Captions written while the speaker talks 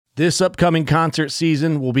This upcoming concert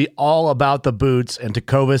season will be all about the boots, and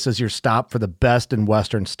Tecovas is your stop for the best in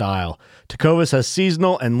Western style. Tecovas has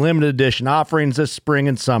seasonal and limited edition offerings this spring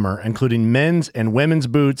and summer, including men's and women's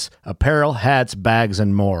boots, apparel, hats, bags,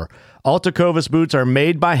 and more. All Tecovas boots are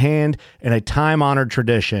made by hand in a time-honored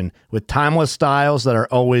tradition with timeless styles that are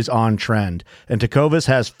always on trend. And Tecovas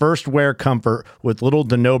has first wear comfort with little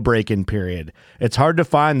to no break-in period. It's hard to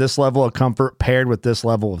find this level of comfort paired with this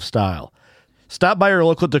level of style. Stop by your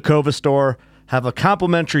local Tecovas store, have a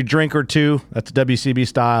complimentary drink or two, that's WCB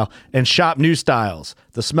style, and shop new styles.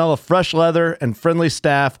 The smell of fresh leather and friendly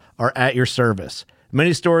staff are at your service.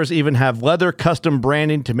 Many stores even have leather custom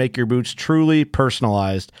branding to make your boots truly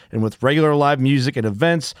personalized. And with regular live music and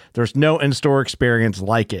events, there's no in-store experience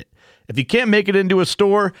like it. If you can't make it into a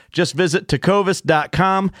store, just visit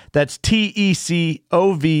tecovas.com. That's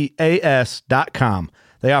TECOVAS.com.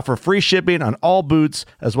 They offer free shipping on all boots,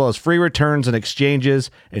 as well as free returns and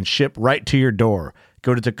exchanges, and ship right to your door.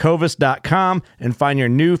 Go to tecovas.com and find your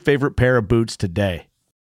new favorite pair of boots today.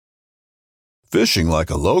 Fishing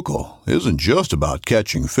like a local isn't just about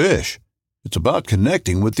catching fish. It's about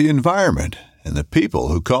connecting with the environment and the people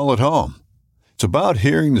who call it home. It's about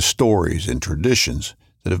hearing the stories and traditions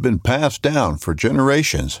that have been passed down for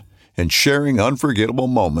generations and sharing unforgettable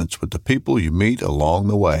moments with the people you meet along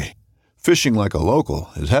the way. Fishing like a local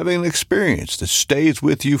is having an experience that stays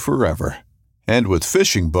with you forever. And with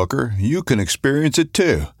Fishing Booker, you can experience it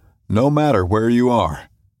too, no matter where you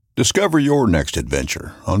are. Discover your next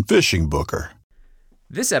adventure on Fishing Booker.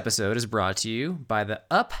 This episode is brought to you by the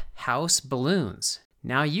Up House Balloons.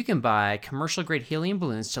 Now you can buy commercial-grade helium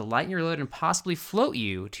balloons to lighten your load and possibly float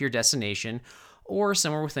you to your destination or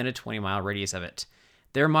somewhere within a 20-mile radius of it.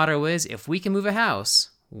 Their motto is, if we can move a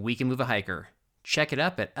house, we can move a hiker. Check it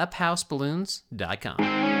up at uphouseballoons.com.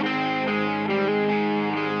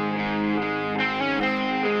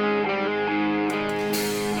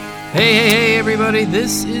 Hey, everybody,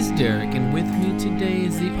 this is Derek, and with me today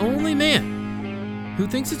is the only man who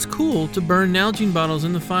thinks it's cool to burn Nalgene bottles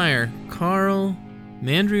in the fire, Carl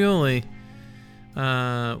Mandrioli.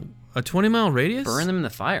 A 20-mile radius? Burn them in the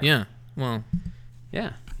fire? Yeah, well,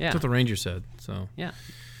 yeah. That's what the ranger said, so. Yeah.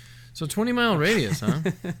 So 20-mile radius, huh?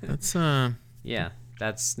 That's, Yeah,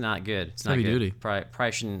 that's not good. It's not heavy good. duty.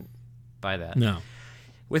 Probably shouldn't buy that. No.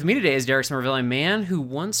 With me today is Derek Somerville, a man who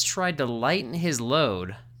once tried to lighten his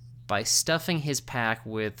load by stuffing his pack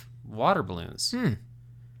with water balloons.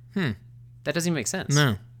 That doesn't even make sense.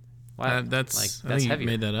 No. Why? I that's think heavier. you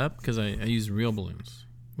made that up because I use real balloons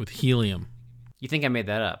with helium. You think I made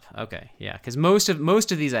that up? Okay, yeah, because most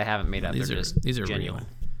of these I haven't made up. These They're are just real. genuine.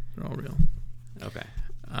 They're all real. Okay.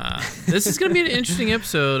 This is going to be an interesting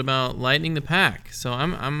episode about lightening the pack. So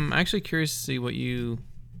I'm actually curious to see what you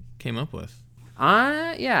came up with.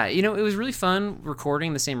 Yeah, it was really fun recording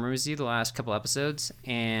in the same room as you the last couple episodes,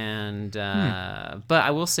 and but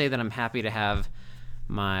I will say that I'm happy to have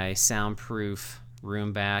my soundproof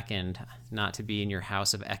room back and not to be in your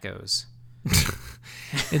house of echoes.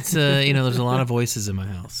 It's there's a lot of voices in my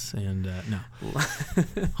house, and no.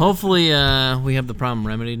 Hopefully, we have the problem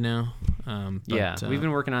remedied now. We've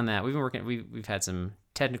been working on that. We've had some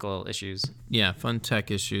technical issues. Yeah, fun tech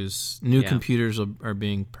issues. New computers are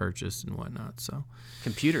being purchased and whatnot. So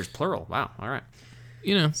computers, plural. Wow. All right.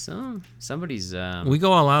 So somebody's we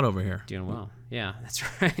go all out over here. Doing well. Yeah, that's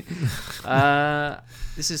right.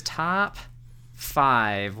 This is top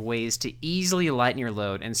 5 ways to easily lighten your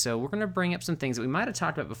load, and so we're going to bring up some things that we might have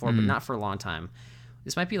talked about before, but not for a long time.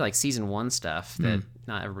 This might be like season 1 stuff that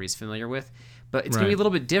not everybody's familiar with, but it's going to be a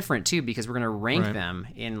little bit different too, because we're going to rank them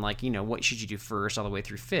in what should you do first all the way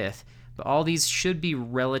through 5th, but all these should be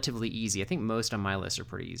relatively easy. I think most on my list are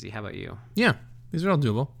pretty easy. How about you? Yeah, these are all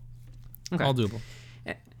doable. Okay. All doable.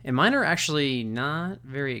 And mine are actually not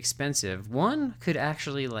very expensive. One could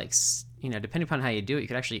actually, depending upon how you do it, you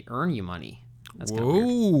could actually earn you money. That's kind of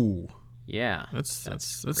weird. Yeah. That's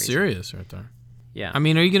serious right there. Yeah. I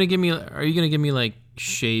mean, are you gonna give me like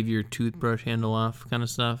shave your toothbrush handle off kind of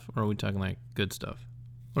stuff, or are we talking like good stuff?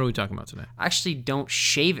 What are we talking about today? I actually don't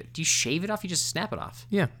shave it. Do you shave it off? You just snap it off.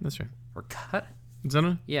 Yeah, that's right. Or cut? Is that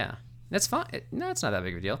it? Yeah. That's fine. No, it's not that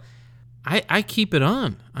big of a deal. I keep it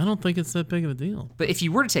on. I don't think it's that big of a deal. But if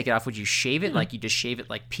you were to take it off, would you shave it? Like you just shave it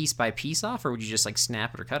like piece by piece off, or would you just like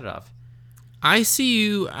snap it or cut it off? I see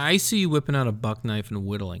you whipping out a buck knife and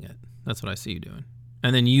whittling it. That's what I see you doing.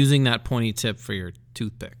 And then using that pointy tip for your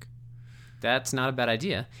toothpick. That's not a bad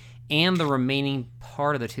idea. And the remaining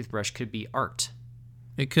part of the toothbrush could be art.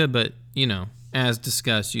 It could, but, as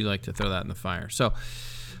discussed, you like to throw that in the fire. So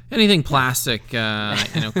anything plastic,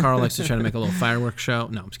 Carl likes to try to make a little fireworks show.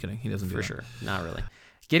 No, I'm just kidding. He doesn't do that. For sure. Not really.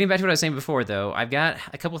 Getting back to what I was saying before, though, I've got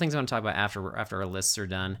a couple things I want to talk about after our lists are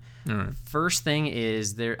done. All right. First thing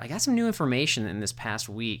is I got some new information in this past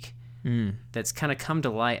week that's kind of come to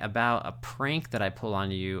light about a prank that I pulled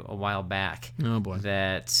on you a while back. Oh boy.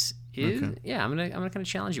 That is, yeah, I'm gonna kind of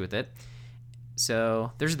challenge you with it.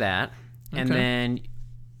 So there's that, and then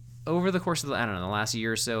over the course of the last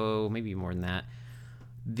year or so, maybe more than that,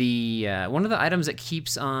 the one of the items that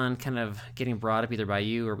keeps on kind of getting brought up either by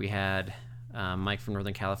you or we had Mike from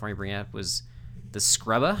Northern California bring up was the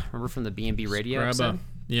Scrubba. Remember from the B&B radio episode?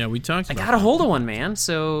 Yeah, we talked about I got a hold of one, man.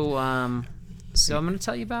 So I'm going to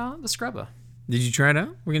tell you about the Scrubba. Did you try it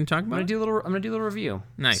out? We're going to talk about it? I'm going to do a little review.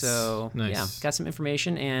 Nice. So, nice. Yeah, got some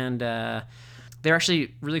information, and they're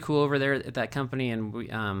actually really cool over there at that company,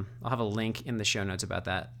 and I'll have a link in the show notes about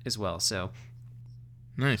that as well. So,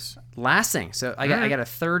 nice. Last thing. So, I got a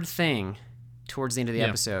third thing towards the end of the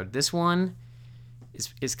episode. This one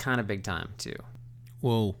is kind of big time, too.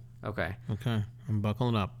 Whoa. Okay. I'm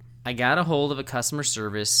buckling up. I got a hold of a customer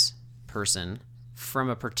service person from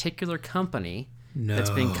a particular company that's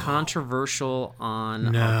been controversial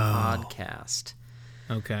on our podcast.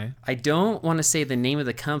 Okay. I don't want to say the name of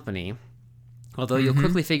the company, although you'll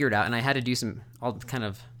quickly figure it out. And I had to do I'll kind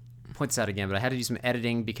of point this out again, but I had to do some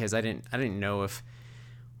editing because I didn't know if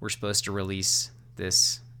we're supposed to release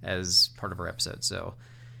this as part of our episode. So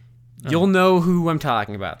you'll know who I'm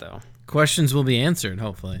talking about, though. Questions will be answered,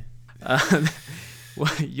 hopefully.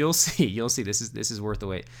 Well, you'll see. This is worth the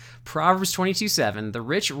wait. Proverbs 22:7. The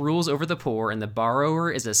rich rules over the poor, and the borrower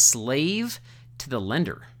is a slave to the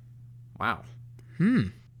lender. Wow.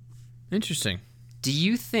 Interesting. Do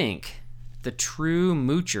you think the true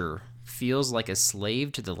moocher feels like a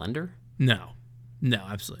slave to the lender? No,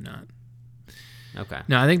 absolutely not. Okay.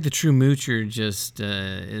 No, I think the true moocher just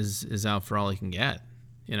is out for all he can get.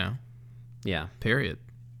 Yeah. Period.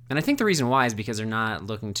 And I think the reason why is because they're not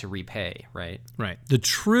looking to repay, right? Right. The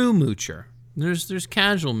true moocher. There's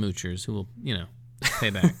casual moochers who will, pay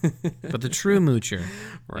back. But the true moocher.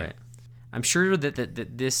 Right. Yeah. I'm sure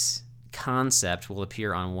that this concept will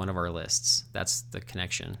appear on one of our lists. That's the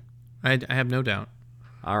connection. I have no doubt.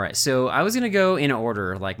 All right. So I was going to go in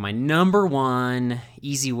order, like my number one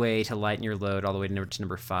easy way to lighten your load all the way to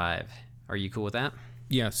number 5. Are you cool with that?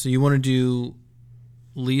 Yeah. So you want to do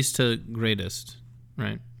least to greatest,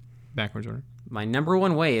 right? Backwards order. My number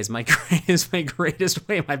one way is my greatest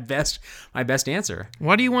way, my best answer.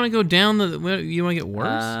 Why do you want to go down you want to get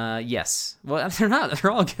worse? Yes. Well, they're not.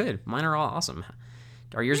 They're all good. Mine are all awesome.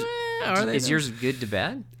 Are yours? Is yours good to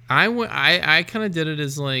bad? I kind of did it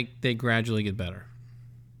as like they gradually get better.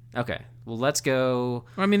 Okay. Well, let's go.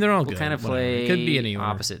 I mean, they're all good. We'll kind of whatever. play It could be any order.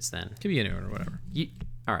 opposites then. Could be any order, whatever.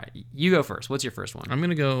 All right. You go first. What's your first one? I'm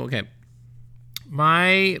gonna go. Okay.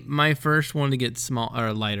 My first one to get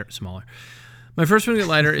smaller. My first one to get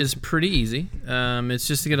lighter is pretty easy. It's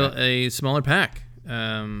just to get a smaller pack.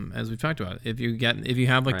 As we've talked about, if you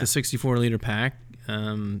have like the 64 liter pack,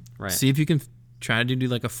 see if you can try to do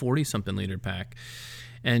like a 40 something liter pack,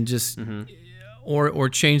 and just or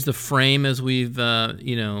change the frame as we've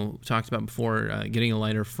talked about before. Getting a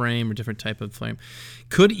lighter frame or different type of frame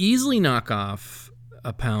could easily knock off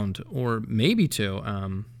a pound or maybe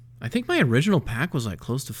 2. I think my original pack was like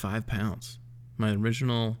close to 5 pounds. My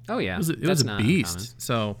original, it was a beast.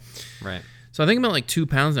 So I think I'm at like 2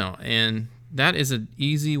 pounds now, and that is an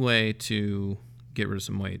easy way to get rid of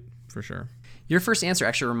some weight for sure. Your first answer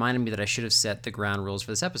actually reminded me that I should have set the ground rules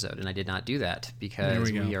for this episode, and I did not do that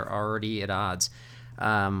because we are already at odds.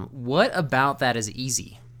 What about that is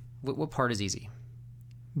easy? What part is easy?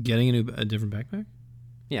 Getting a different backpack?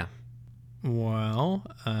 Yeah.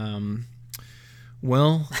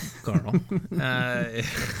 Well, Carl,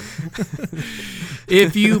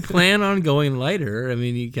 if you plan on going lighter, I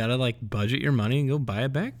mean, you gotta like budget your money and go buy a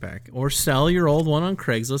backpack, or sell your old one on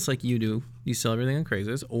Craigslist like you do. You sell everything on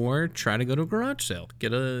Craigslist, or try to go to a garage sale,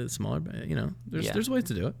 get a smaller. There's ways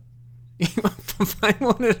to do it. Find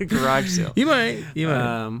one at a garage sale. You might.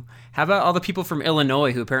 How about all the people from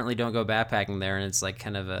Illinois who apparently don't go backpacking there, and it's like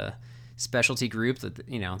kind of a specialty group that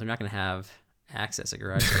they're not going to have access at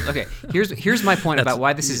garage sales. Okay, here's my point about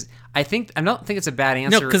why this is. I don't think it's a bad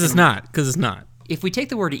answer. No, because it's not. If we take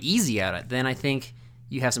the word easy out of it, then I think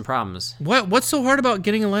you have some problems. What's so hard about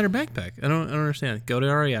getting a lighter backpack? I don't understand. Go to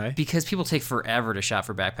REI. Because people take forever to shop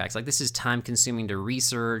for backpacks. Like, this is time consuming to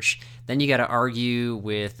research. Then you got to argue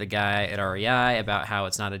with the guy at REI about how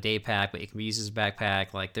it's not a day pack, but it can be used as a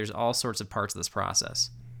backpack. Like, there's all sorts of parts of this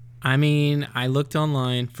process. I mean, I looked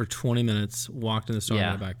online for 20 minutes, walked in the store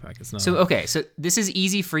Yeah. with a backpack. It's not. So this is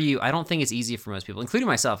easy for you. I don't think it's easy for most people, including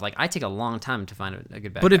myself. Like, I take a long time to find a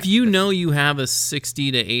good backpack. But if you know you have a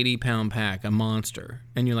 60 to 80 pound pack, a monster,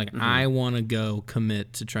 and you're like, I want to go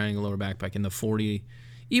commit to trying a lower backpack in the 40,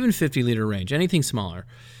 even 50 liter range, anything smaller.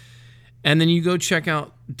 And then you go check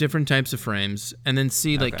out different types of frames and then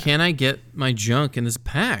see, like, can I get my junk in this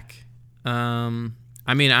pack?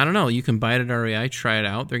 I mean, I don't know. You can buy it at REI, try it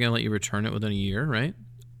out. They're going to let you return it within a year, right?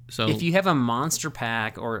 So if you have a monster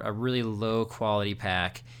pack or a really low quality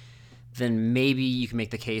pack, then maybe you can make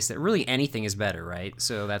the case that really anything is better, right?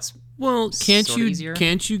 So that's can't sorta you easier.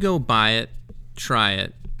 can't you go buy it, try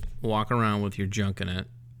it, walk around with your junk in it,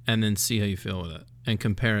 and then see how you feel with it? And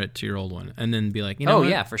compare it to your old one, and then be like, you know what?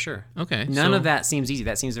 Yeah, for sure. Okay. None of that seems easy.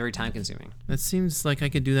 That seems very time consuming. That seems like I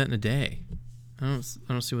could do that in a day. I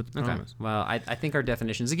don't see what the problem is. Well, I think our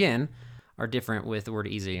definitions again are different with the word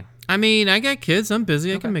easy. I mean, I got kids. I'm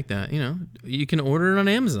busy. I can make that. You know, you can order it on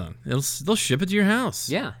Amazon. They'll ship it to your house.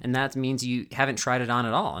 Yeah, and that means you haven't tried it on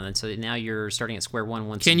at all, and then so now you're starting at square one.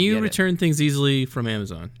 Once Can you you get return things easily from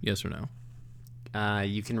Amazon? Yes or no?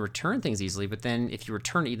 you can return things easily, but then if you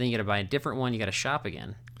return it, then you got to buy a different one. You got to shop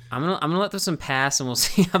again. I'm gonna let this one pass, and we'll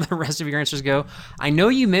see how the rest of your answers go. I know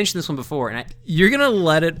you mentioned this one before, and You're gonna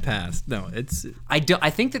let it pass. No, it's. I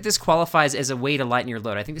think that this qualifies as a way to lighten your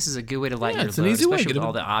load. I think this is a good way to lighten your it's an load, easy way. especially Get with it-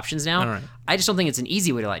 all the options now. All right. I just don't think it's an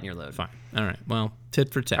easy way to lighten your load. Fine. All right. Well,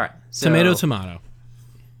 tit for tat. All right, so- Tomato.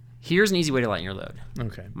 Here's an easy way to lighten your load.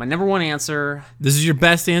 Okay. My number one answer. This is your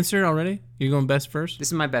best answer already? You're going best first? This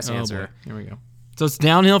is my best answer. Boy. Here we go. So it's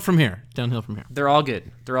downhill from here. They're all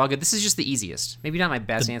good. This is just the easiest. Maybe not my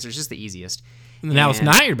best answer. It's just the easiest. Now it's And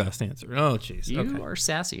not your best answer. Oh, jeez. You Okay. are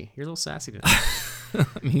sassy. You're a little sassy today. I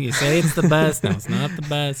mean, you say it's the best. No, it's not the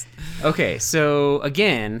best. Okay, so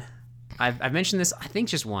again, I've mentioned this I think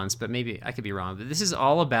just once, but maybe I could be wrong. But this is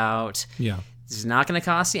all about. Yeah. This is not going to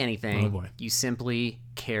cost you anything. Oh, boy. You simply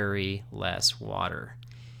carry less water.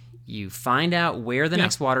 You find out where the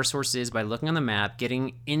next water source is by looking on the map,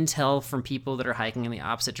 getting intel from people that are hiking in the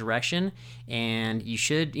opposite direction, and you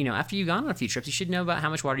should, after you've gone on a few trips, you should know about how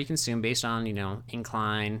much water you consume based on,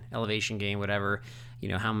 incline, elevation gain, whatever,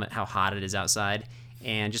 how hot it is outside,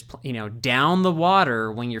 and just, down the water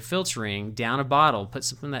when you're filtering, down a bottle, put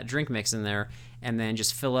some of that drink mix in there, and then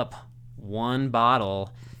just fill up one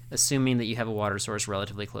bottle, assuming that you have a water source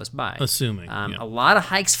relatively close by. Assuming. A lot of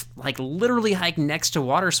hikes, literally hike next to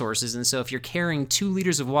water sources, and so if you're carrying 2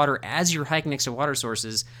 liters of water as you're hiking next to water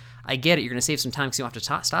sources, I get it. You're going to save some time because you don't have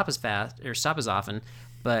to stop as fast or stop as often,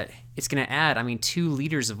 but it's going to add, 2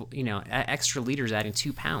 liters of, extra liters adding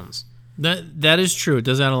 2 pounds. That is true. It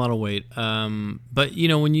does add a lot of weight. But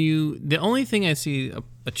the only thing I see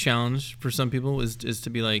a challenge for some people is to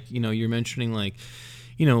be like, you're mentioning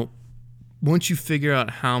once you figure out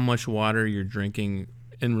how much water you're drinking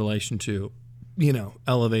in relation to,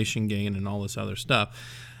 elevation gain and all this other stuff,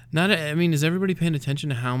 is everybody paying attention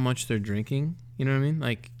to how much they're drinking? You know what I mean?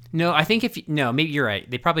 Like, No, I think maybe you're right.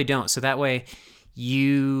 They probably don't. So that way,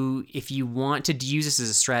 if you want to use this as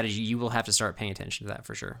a strategy, you will have to start paying attention to that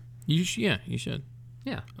for sure. you should.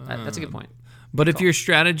 Yeah, that's a good point. But if your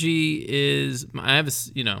strategy is,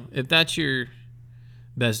 if that's your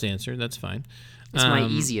best answer, that's fine. It's my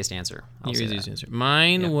easiest answer. I'll say easiest that. answer.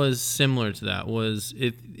 Mine was similar to that.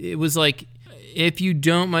 If you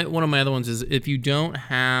don't, one of my other ones is if you don't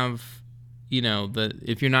have,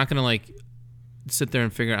 if you're not gonna sit there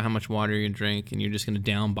and figure out how much water you're gonna drink, and you're just gonna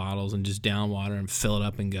down bottles and just down water and fill it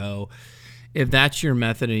up and go. If that's your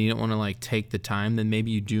method and you don't want to take the time, then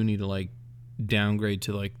maybe you do need to downgrade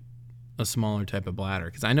to a smaller type of bladder.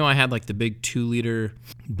 Because I know I had the big 2 liter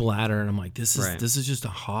bladder, and I'm like, this is just a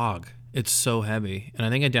hog. It's so heavy, and I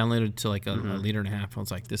think I downloaded to a liter and a half. I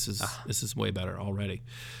was like, this is way better already.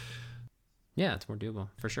 Yeah, it's more doable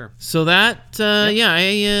for sure. So that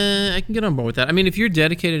I can get on board with that. I mean, if you're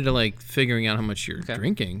dedicated to figuring out how much you're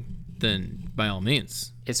drinking, then by all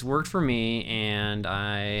means, it's worked for me, and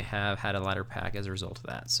I have had a lighter pack as a result of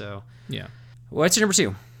that. So yeah. What's your number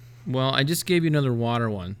 2? Well, I just gave you another water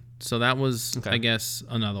one, so that was I guess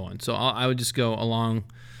another one. So I would just go along.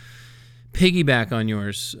 Piggyback on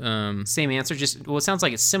yours. Same answer. It sounds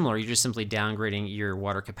like it's similar. You're just simply downgrading your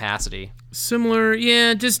water capacity. Similar,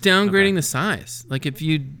 yeah. Just downgrading the size.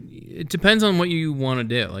 It depends on what you want to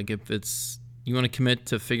do. If you want to commit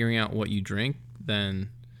to figuring out what you drink,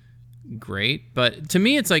 then great. But to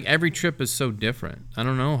me, it's every trip is so different. I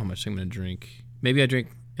don't know how much I'm going to drink. Maybe I drink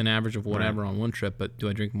an average of whatever on one trip, but do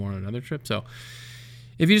I drink more on another trip? So.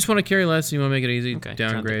 If you just want to carry less and you want to make it easy,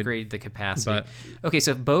 downgrade the capacity.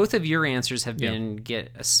 So both of your answers have been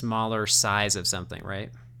get a smaller size of something,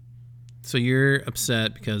 right? So you're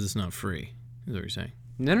upset because it's not free, is what you're saying?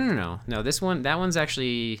 No. That one's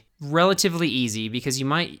actually relatively easy because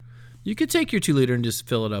You could take your 2 liter and just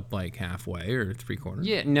fill it up like halfway or 3/4.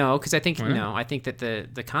 Yeah, no, because I think that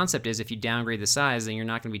the concept is if you downgrade the size, then you're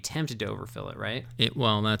not going to be tempted to overfill it, right?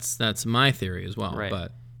 Well, that's my theory as well. Right.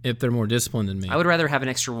 But if they're more disciplined than me, I would rather have an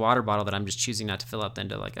extra water bottle that I'm just choosing not to fill up than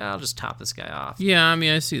to I'll just top this guy off. Yeah, I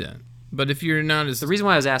mean, I see that. But if you're not as... The reason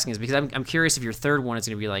why I was asking is because I'm curious if your third one is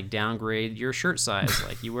going to be downgrade your shirt size.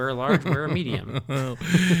 Like you wear a large, wear a medium.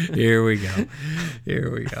 Here we go.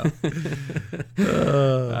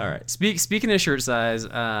 All right. Speaking of shirt size,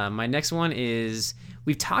 my next one is...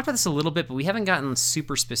 We've talked about this a little bit, but we haven't gotten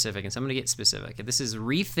super specific, and so I'm going to get specific. This is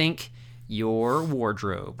rethink your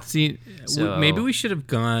wardrobe. See, maybe we should have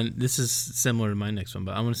gone... This is similar to my next one,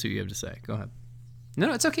 but I want to see what you have to say. Go ahead.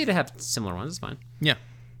 No, it's okay to have similar ones. It's fine. Yeah.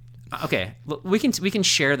 Okay, look, we can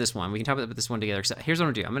share this one. We can talk about this one together. So here's what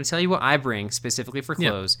I'm gonna do. I'm gonna tell you what I bring specifically for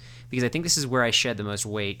clothes because I think this is where I shed the most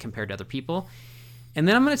weight compared to other people. And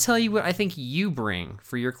then I'm gonna tell you what I think you bring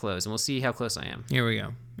for your clothes, and we'll see how close I am. Here we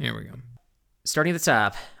go. Starting at the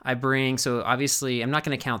top, I bring. So obviously, I'm not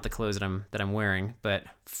gonna count the clothes that I'm wearing, but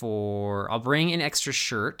I'll bring an extra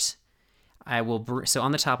shirt. So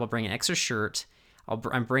on the top, I'll bring an extra shirt.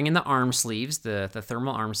 I'm bringing the arm sleeves, the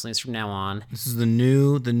thermal arm sleeves from now on. This is the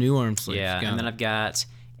new arm sleeves. Yeah, and then I've got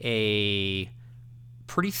a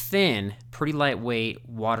pretty thin, pretty lightweight,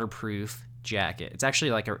 waterproof jacket. It's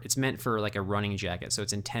actually it's meant for a running jacket, so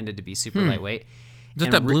it's intended to be super lightweight. Is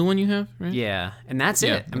that blue one you have, right? Yeah, and that's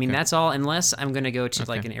it. I mean, that's all, unless I'm going to go to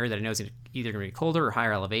an area that I know is either going to be colder or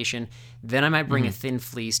higher elevation. Then I might bring a thin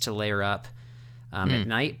fleece to layer up at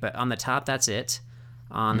night, but on the top, that's it.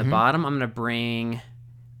 On the bottom, I'm not bringing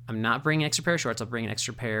an extra pair of shorts. I'll bring an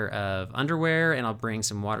extra pair of underwear, and I'll bring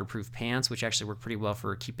some waterproof pants, which actually work pretty well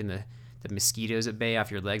for keeping the mosquitoes at bay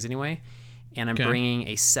off your legs anyway. And I'm bringing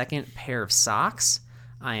a second pair of socks.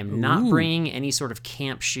 I am not bringing any sort of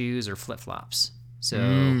camp shoes or flip-flops. So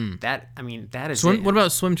that is it. What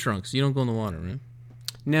about swim trunks? You don't go in the water, right?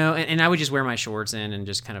 No, and I would just wear my shorts in and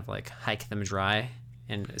just kind of hike them dry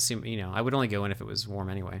and assume, I would only go in if it was warm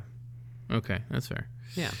anyway. Okay, that's fair.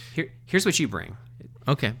 Yeah. Here's what you bring.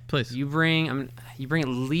 Okay, please. You bring at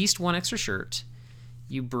least one extra shirt.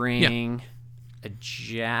 You bring a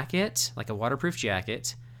jacket, like a waterproof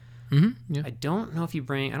jacket. Mm-hmm. Yeah. I don't think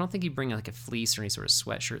you bring a fleece or any sort of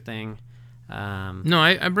sweatshirt thing. No,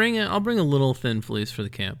 I'll bring a little thin fleece for the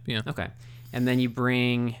camp. Yeah. Okay. And then you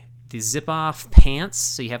bring the zip off pants.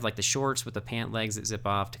 So you have the shorts with the pant legs that zip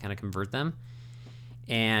off to kind of convert them.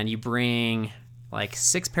 And you bring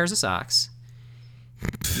 6 pairs of socks.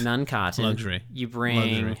 None cotton. Luxury. You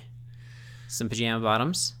bring some pajama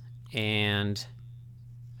bottoms and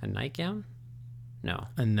a nightgown? No.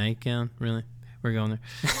 A nightgown? Really? We're going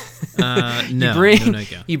there. No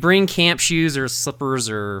nightgown. You bring camp shoes or slippers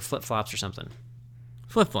or flip-flops or something.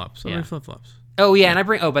 Flip-flops. I bring flip-flops. Oh, yeah, and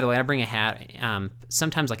by the way, I bring a hat.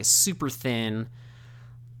 Sometimes a super thin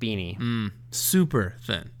beanie. Super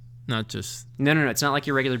thin. Not just... No, it's not like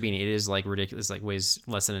your regular beanie. It is ridiculous, weighs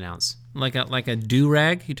less than an ounce. Like a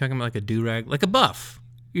do-rag? You talking about a do-rag? Like a buff.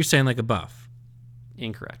 You're saying like a buff.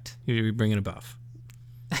 Incorrect. You're bringing a buff.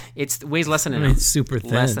 It weighs less than an ounce. It's super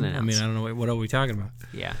thin. Less than an ounce. I don't know. What are we talking about?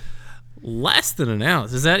 Yeah. Less than an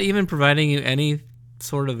ounce? Is that even providing you any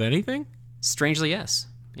sort of anything? Strangely, yes.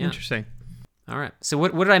 Yeah. Interesting. All right. So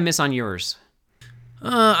what did I miss on yours?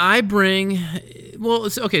 I bring... Well,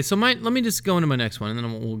 okay, so let me just go into my next one, and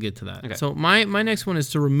then we'll get to that. Okay. So my next one is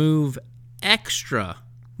to remove extra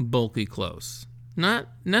bulky clothes. Not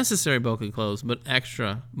necessary bulky clothes, but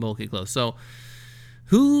extra bulky clothes. So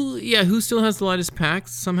who still has the lightest pack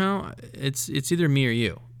somehow? It's either me or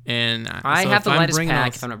you. And I have the lightest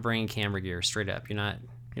pack if I'm not bringing camera gear. Straight up, you're not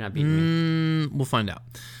beating me. We'll find out.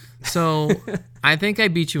 So I think I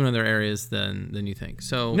beat you in other areas than you think.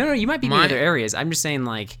 So no, you might beat me in other areas. I'm just saying,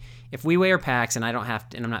 if we weigh our packs and I don't have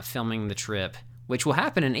to, and I'm not filming the trip, which will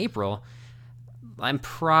happen in April, I'm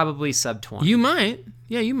probably sub 20. You might.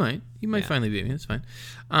 Yeah, you might. You might finally beat me. That's fine.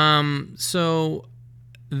 So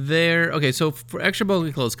for extra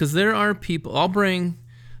bulky clothes, because there are people, I'll bring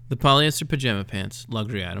the polyester pajama pants,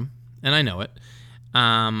 luxury item, and I know it.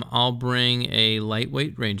 I'll bring a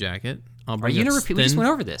lightweight rain jacket. Are you gonna repeat? We just went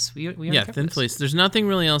over this. We thin fleece. There's nothing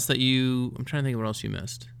really else that you. I'm trying to think of what else you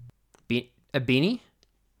missed. A beanie?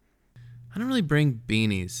 I don't really bring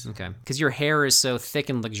beanies. Okay, because your hair is so thick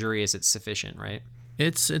and luxurious, it's sufficient, right?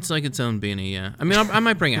 It's like its own beanie. Yeah. I mean, I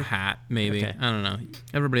might bring a hat, maybe. Okay. I don't know.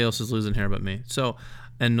 Everybody else is losing hair but me. So,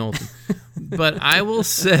 and Knowlton. But I will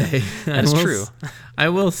say that's true. I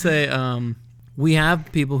will say we have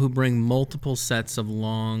people who bring multiple sets of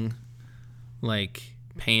long like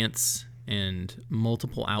pants and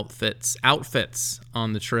multiple outfits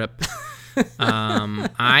on the trip.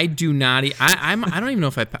 I do not. I don't even know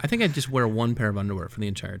if I think I just wear one pair of underwear for the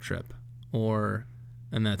entire trip,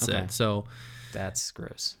 and that's it. So that's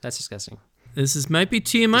gross. That's disgusting. This might be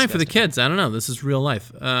TMI for the kids. I don't know. This is real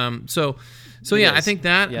life. So yeah, I think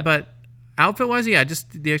that. Yep. But outfit wise, yeah, just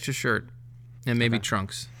the extra shirt and maybe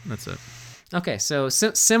trunks. That's it. Okay, so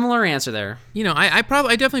similar answer there. You know, I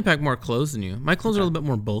definitely pack more clothes than you. My clothes are a little bit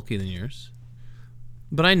more bulky than yours.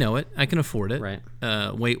 But I know it. I can afford it, right?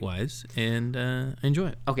 Weight-wise, and I enjoy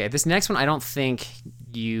it. Okay, this next one I don't think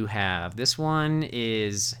you have. This one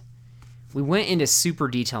is... We went into super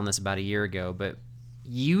detail on this about a year ago, but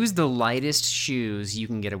use the lightest shoes you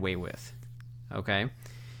can get away with, okay?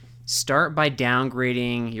 Start by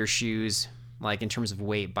downgrading your shoes, like in terms of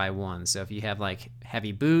weight, by one. So if you have like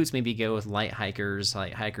heavy boots, maybe go with light hikers.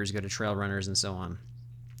 Light hikers go to trail runners and so on.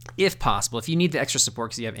 If possible. If you need the extra support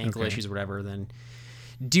because you have ankle issues or whatever, then...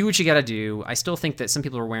 do what you got to do. I still think that some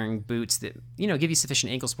people are wearing boots that, give you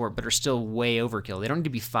sufficient ankle support, but are still way overkill. They don't need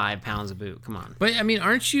to be 5 pounds a boot. Come on. But I mean,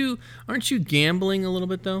 aren't you gambling a little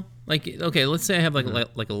bit though? Like, okay, let's say I have like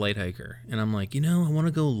a light hiker, and I'm like, I want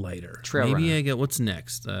to go lighter. Trail runner. I go. What's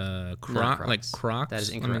next? Crocs. That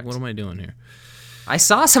is incorrect. What am I doing here? I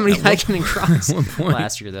saw somebody hiking in Crocs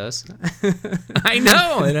last year. Those. I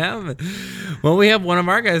know it happened. Well, we have one of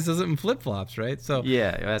our guys does it in flip flops, right? So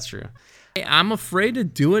yeah, that's true. I'm afraid to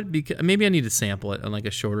do it because maybe I need to sample it on like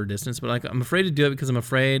a shorter distance, but like I'm afraid to do it because I'm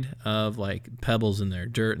afraid of like pebbles in there,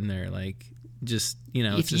 dirt in there, like just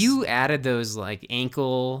If you added those like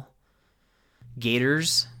ankle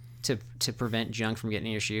gaiters to prevent junk from getting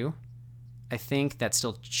in your shoe, I think that's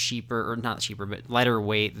still cheaper, or not cheaper, but lighter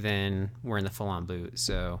weight than wearing the full-on boot.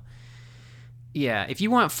 So yeah, if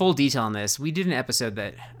you want full detail on this, we did an episode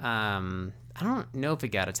that I don't know if it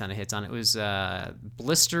got a ton of hits on it. It was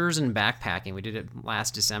blisters and backpacking. We did it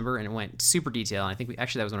last December, and it went super detailed. And I think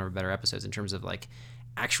that was one of our better episodes in terms of like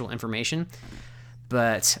actual information.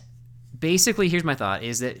 But basically, here's my thought: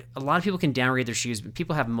 is that a lot of people can downgrade their shoes, but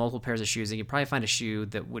people have multiple pairs of shoes. They can probably find a shoe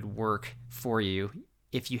that would work for you.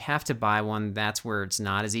 If you have to buy one, that's where it's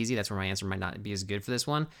not as easy. That's where my answer might not be as good for this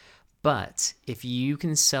one. But if you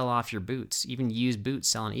can sell off your boots, even used boots,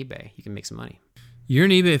 sell on eBay, you can make some money. You're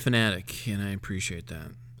an eBay fanatic, and I appreciate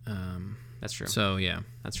that. That's true. So, yeah.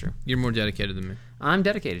 That's true. You're more dedicated than me. I'm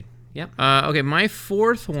dedicated. Yep. Okay, my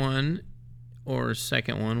fourth one, or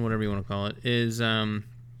second one, whatever you want to call it, is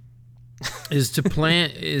to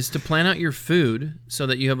plan out your food so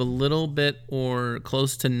that you have a little bit or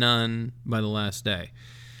close to none by the last day.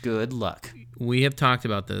 Good luck. We have talked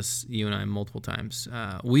about this, you and I, multiple times.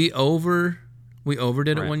 We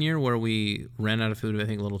overdid it one year where we ran out of food, I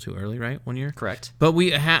think, a little too early, right? 1 year? Correct. But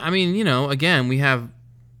again, we have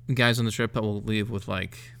guys on the trip that will leave with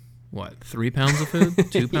 3 pounds of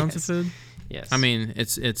food? 2 pounds of food? Yes. I mean,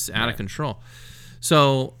 it's out of control.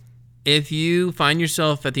 So if you find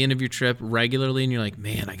yourself at the end of your trip regularly and you're like,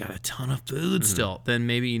 man, I got a ton of food still, then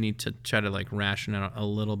maybe you need to try to ration out a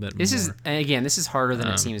little bit more. This is harder than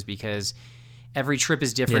it seems because every trip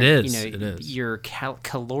is different. It is. Your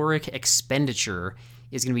caloric expenditure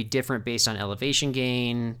is going to be different based on elevation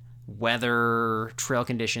gain, weather, trail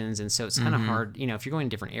conditions, and so it's kind of hard. If you're going to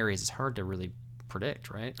different areas, it's hard to really predict,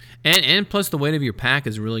 right? And plus the weight of your pack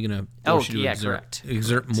is really going to force you to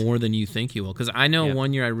exert more than you think you will. Because I know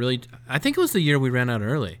 1 year I think it was the year we ran out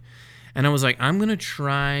early, and I was like, I'm going to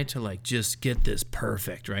try to just get this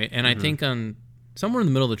perfect, right? And I think on somewhere in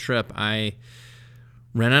the middle of the trip, I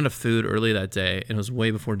ran out of food early that day, and it was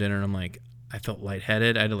way before dinner, and I'm like, I felt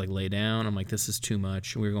lightheaded. I had to lay down. I'm like, this is too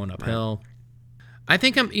much. We were going uphill. Right. I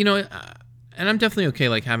think I'm, and I'm definitely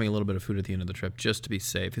okay having a little bit of food at the end of the trip just to be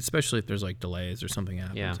safe, especially if there's delays or something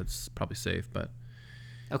happens. Yeah. It's probably safe, but.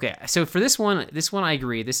 Okay, so for this one I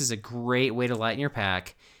agree. This is a great way to lighten your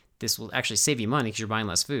pack. This will actually save you money because you're buying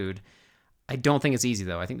less food. I don't think it's easy,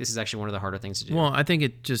 though. I think this is actually one of the harder things to do. Well, I think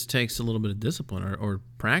it just takes a little bit of discipline or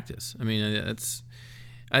practice. I mean,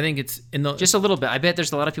 I think it's just a little bit. I bet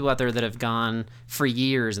there's a lot of people out there that have gone for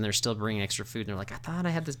years and they're still bringing extra food. And they're like, I thought I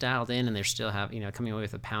had this dialed in, and they're still coming away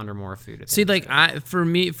with a pound or more of food. See,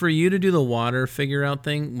 for you to do the water figure out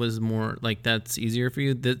thing was more that's easier for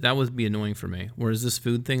you. That would be annoying for me. Whereas this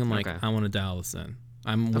food thing, I'm like, I want to dial this in.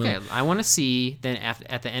 I want to see then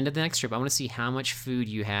at the end of the next trip, I want to see how much food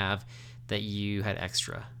you have that you had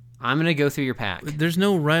extra. I'm going to go through your pack. There's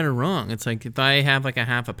no right or wrong. It's like if I have a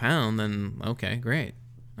half a pound, then okay, great.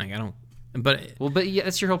 I don't. But yeah,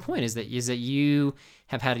 that's your whole point is that you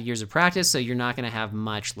have had years of practice, so you're not going to have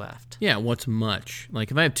much left. Yeah, what's much?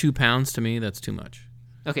 If I have 2 pounds, to me, that's too much.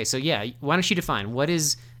 Okay, so yeah, why don't you define what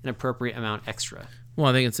is an appropriate amount extra? Well,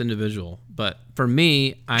 I think it's individual, but for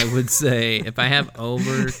me, I would say if I have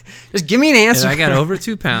over, Just give me an answer. if I got over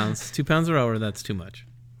 2 pounds, 2 pounds or over, that's too much.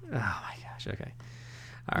 Oh my gosh. Okay.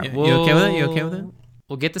 All right. You okay with it? You okay with it?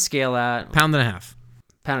 We'll get the scale out. Pound and a half.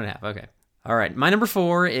 Pound and a half. Okay. All right. My number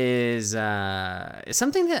 4 is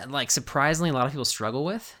something that like surprisingly a lot of people struggle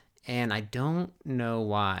with, and I don't know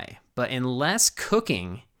why. But unless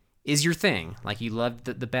cooking is your thing, like you love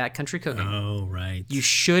the backcountry cooking, Oh, right. you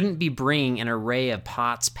shouldn't be bringing an array of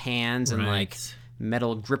pots, pans, and like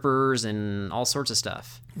metal grippers and all sorts of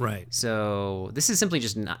stuff. Right. So this is simply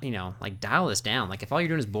just not, like dial this down. Like if all you're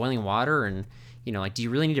doing is boiling water and, like do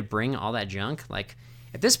you really need to bring all that junk? Like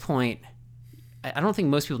at this point, I don't think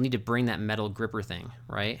most people need to bring that metal gripper thing,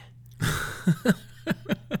 right?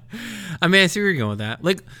 I mean, I see where you're going with that.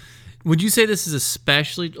 Like, would you say this is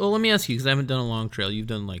especially? Oh, let me ask you, because I haven't done a long trail. You've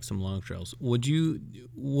done like some long trails. Would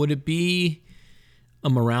it be a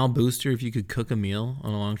morale booster if you could cook a meal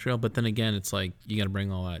on a long trail? But then again, it's like you got to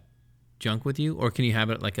bring all that junk with you, or can you have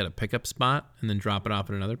it like at a pickup spot and then drop it off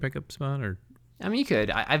at another pickup spot? Or I mean, you could.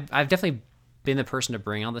 I've definitely been the person to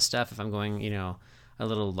bring all this stuff if I'm going, a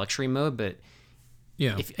little luxury mode, but.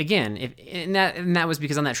 yeah, That was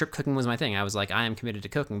because on that trip cooking was my thing. I was like, I am committed to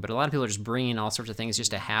cooking, but a lot of people are just bringing all sorts of things just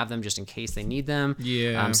to have them, just in case they need them.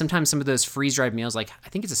 Yeah. Sometimes some of those freeze dried meals, like I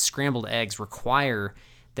think it's a scrambled eggs, require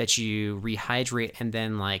that you rehydrate and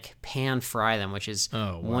then like pan fry them, which is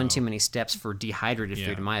one too many steps for dehydrated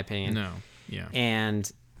food, in my opinion. No, yeah,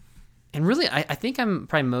 And really, I think I'm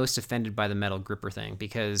probably most offended by the metal gripper thing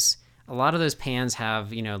because a lot of those pans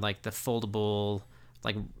have like the foldable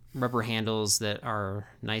like rubber handles that are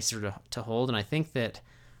nicer to hold, and I think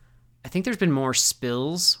there's been more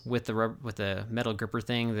spills with the metal gripper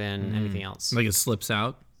thing than anything else. like it slips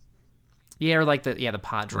out. Yeah, or like the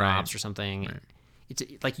pot drops or something. Right. It's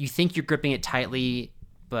like you think you're gripping it tightly,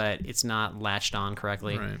 but it's not latched on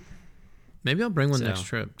correctly. Right. Maybe I'll bring one next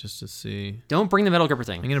trip just to see. Don't bring the metal gripper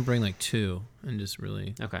thing. I'm gonna bring like 2 and just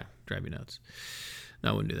really Okay. drive you nuts. No,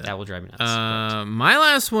 I wouldn't do that. That will drive me nuts. My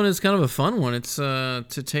last one is kind of a fun one. It's to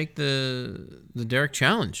take the Derek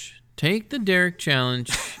Challenge. Take the Derek Challenge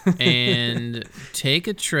and take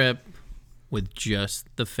a trip with just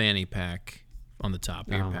the fanny pack on the top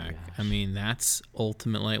of your pack. I mean, that's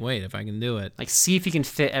ultimate lightweight if I can do it. Like, see if you can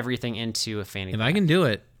fit everything into a fanny pack. If I can do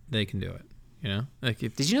it, they can do it. Like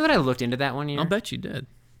Did you know that I looked into that one year? I'll bet you did.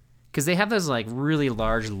 Because they have those like really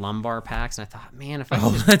large lumbar packs, and I thought, man, if I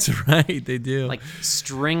could just, that's right, they do. like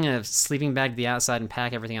string a sleeping bag to the outside and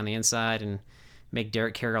pack everything on the inside, and make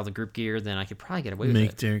Derek carry all the group gear, then I could probably get away with it.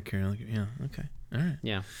 Make Derek carry. Yeah. Okay. All right.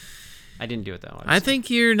 Yeah, I didn't do it though. I think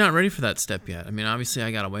you're not ready for that step yet. I mean, obviously,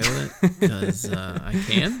 I got away with it because I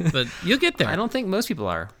can, but you'll get there. I don't think most people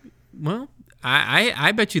are. Well,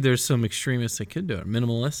 I bet you there's some extremists that could do it.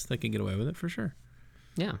 Minimalists that can get away with it for sure.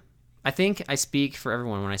 Yeah. I think I speak for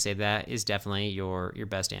everyone when I say that is definitely your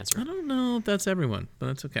best answer. I don't know if that's everyone, but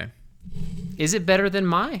that's okay. Is it better than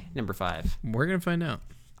my number 5? We're going to find out.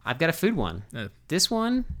 I've got a food one. This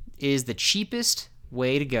one is the cheapest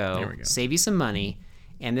way to go. There we go. Save you some money,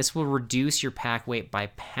 and this will reduce your pack weight by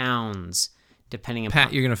pounds, depending upon...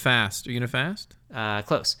 Pat, you're going to fast. Are you going to fast?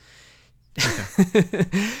 Close.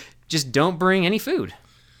 Okay. Just don't bring any food.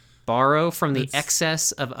 Borrow from the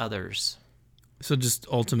excess of others. So just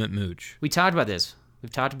ultimate mooch. We talked about this.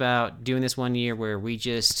 We've talked about doing this one year where we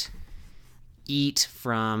just eat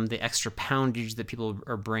from the extra poundage that people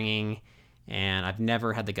are bringing, and I've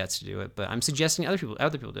never had the guts to do it, but I'm suggesting other people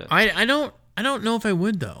do it. I don't know if I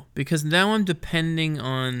would though, because now I'm depending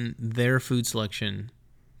on their food selection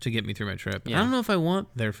to get me through my trip. Yeah. I don't know if I want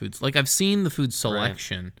their foods. Like I've seen the food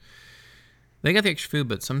selection. Right. They got the extra food,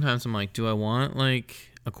 but sometimes I'm like, do I want like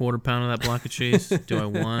a quarter pound of that block of cheese? Do I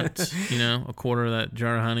want, a quarter of that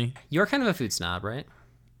jar of honey? You're kind of a food snob, right?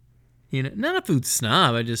 Not a food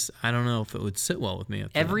snob. I don't know if it would sit well with me.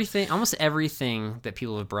 Almost everything that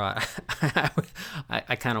people have brought,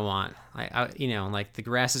 I kind of want. Like the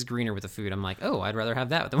grass is greener with the food. I'm like, oh, I'd rather have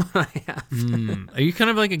that than what I have. Are you kind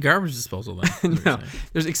of like a garbage disposal then? No,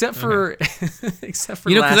 there's except for because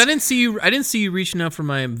I didn't see you reaching out for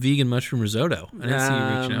my vegan mushroom risotto. I didn't see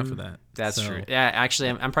you reaching out for that. That's true. Yeah, actually,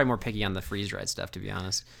 I'm probably more picky on the freeze dried stuff, to be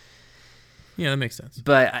honest. Yeah, that makes sense.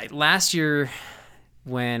 But last year,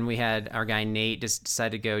 when we had our guy Nate just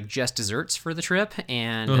decided to go just desserts for the trip,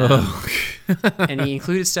 and and he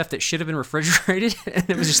included stuff that should have been refrigerated, and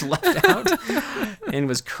it was just left out and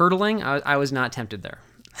was curdling. I was not tempted there.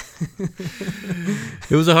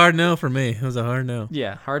 It was a hard no for me. It was a hard no.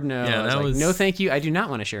 Yeah, hard no. Yeah, I was that like, was- no, thank you. I do not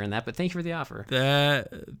want to share in that, but thank you for the offer.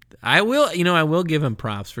 I will give him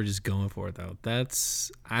props for just going for it though.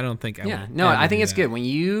 I don't think I Yeah, would no, ever I think do it's that.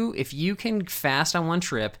 good if you can fast on one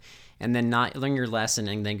trip and then not learn your lesson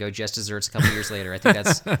and then go just desserts a couple years later. I think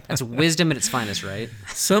that's wisdom at its finest, right?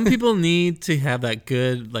 Some people need to have that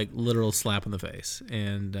good, like, literal slap in the face,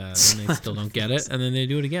 and then they still don't get it, and then they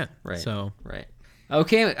do it again. Right. So Right.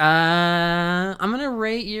 Okay. I'm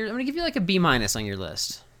gonna give you like a B- on your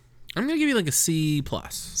list. I'm gonna give you like a C+.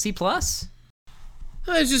 C+.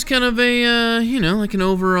 It's just kind of a like an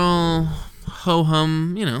overall ho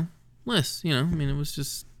hum list. I mean, it was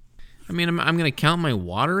just. I mean, I'm gonna count my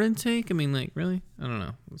water intake. I mean, like, really? I don't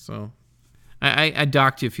know. So, I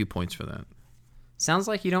docked you a few points for that. Sounds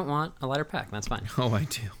like you don't want a lighter pack. That's fine. Oh, I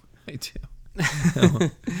do.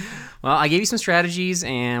 Well, I gave you some strategies,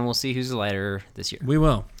 and we'll see who's the lighter this year. We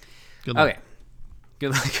will. Good luck. Okay.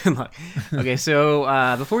 Good luck. Good luck. Okay,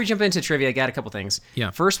 so before we jump into trivia, I got a couple things.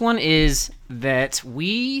 Yeah. First one is that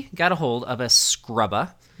we got a hold of a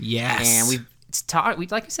scrubba. Yes. And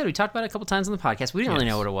like I said, we talked about it a couple times on the podcast. We didn't really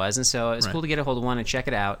know what it was, and so it was cool to get a hold of one and check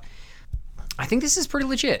it out. I think this is pretty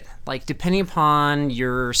legit. Like, depending upon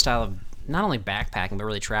your style of not only backpacking but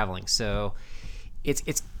really traveling. So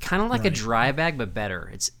it's kind of like a dry bag but better.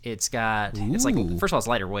 It's like, first of all, it's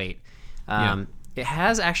lighter weight. It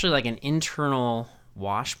has actually like an internal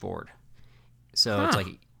washboard, so it's like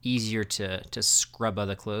easier to scrub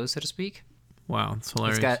other clothes, so to speak. Wow, it's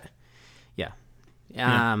hilarious. It's got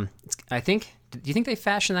I think. Do you think they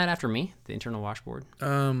fashioned that after me, the internal washboard?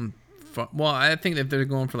 Well, I think if they're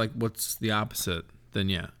going for like what's the opposite, then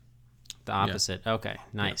yeah. The opposite. Yeah. Okay.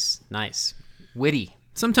 Nice. Witty.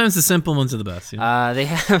 Sometimes the simple ones are the best. They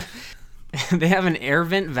have an air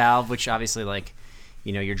vent valve, which obviously, like,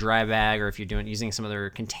 your dry bag, or if you're using some other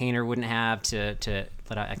container, wouldn't have to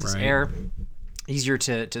let out excess air. Easier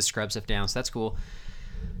to scrub stuff down, so that's cool.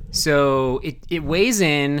 So it weighs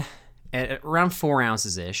in at around 4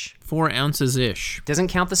 ounces ish. 4 ounces ish. Doesn't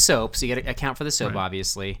count the soap, so you got to account for the soap,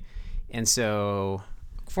 obviously. And so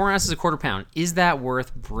 4 ounces, a quarter pound. Is that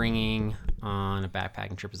worth bringing on a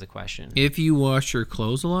backpacking trip? Is the question. If you wash your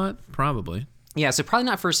clothes a lot, probably. Yeah, so probably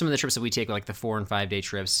not for some of the trips that we take, like the 4 and 5 day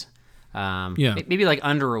trips. Maybe like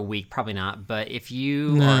under a week, probably not. But if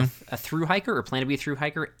you are a thru hiker or plan to be a thru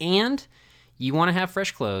hiker and you want to have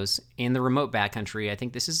fresh clothes in the remote backcountry, I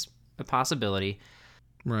think this is a possibility.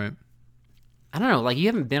 Right. I don't know, like, you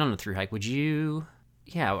haven't been on a thru hike. Would you?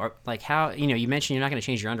 Yeah, or like, how, you mentioned you're not going to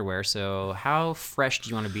change your underwear, so how fresh do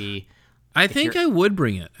you want to be? I think I would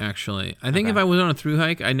bring it, actually. I think if I was on a thru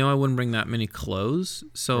hike, I know I wouldn't bring that many clothes.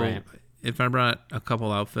 So if I brought a couple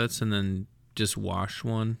outfits and then just wash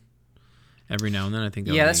one every now and then, I think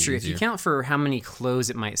that would be that's true. easier. If you count for how many clothes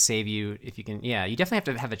it might save you, if you can, you definitely have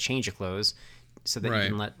to have a change of clothes so that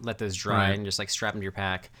you can let those dry and just like strap them to your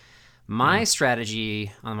pack. My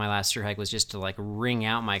strategy on my last thru hike was just to like wring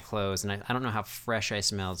out my clothes, and I don't know how fresh I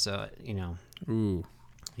smelled, so Ooh.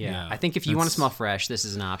 Yeah, I think if you want to smell fresh, this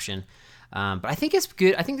is an option. But I think it's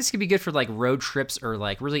good. I think this could be good for like road trips or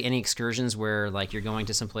like really any excursions where like you're going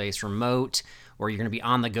to some place remote or you're going to be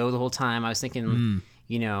on the go the whole time. I was thinking,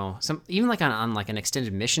 even like on like an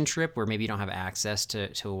extended mission trip where maybe you don't have access to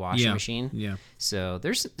a washing machine. Yeah. So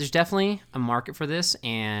there's definitely a market for this,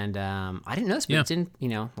 and I didn't know this, but it's in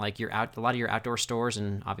like a lot of your outdoor stores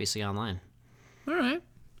and obviously online. All right.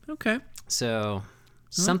 Okay. So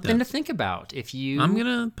something to think about if you. I'm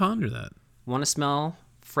gonna ponder that. Want to smell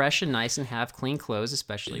fresh and nice and have clean clothes,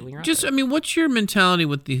 especially when you're out there. I mean, what's your mentality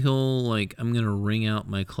with the whole, like, I'm going to wring out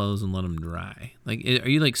my clothes and let them dry? Like, are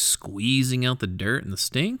you, like, squeezing out the dirt and the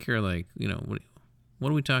stink? Or, like, what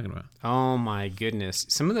are we talking about? Oh, my goodness.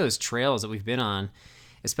 Some of those trails that we've been on,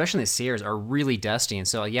 especially in the Sierras, are really dusty. And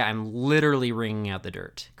so, I'm literally wringing out the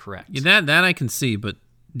dirt. Correct. Yeah, that I can see, but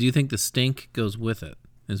do you think the stink goes with it,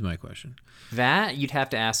 is my question. That, you'd have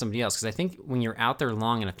to ask somebody else, because I think when you're out there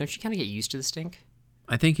long enough, don't you kind of get used to the stink?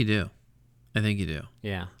 I think you do.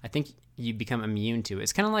 Yeah, I think you become immune to it.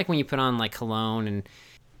 It's kind of like when you put on like cologne and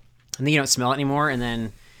then you don't smell it anymore, and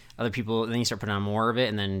then then you start putting on more of it,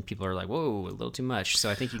 and then people are like, "Whoa, a little too much." So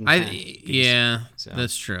I think you can.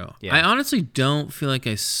 That's true. Yeah. I honestly don't feel like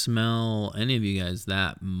I smell any of you guys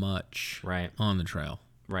that much. On the trail.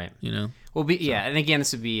 Right. Well, and again,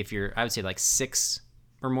 this would be if you're. I would say like 6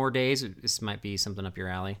 or more days. This might be something up your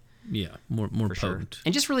alley. Yeah, more potent. Sure.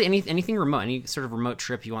 And just really anything remote, any sort of remote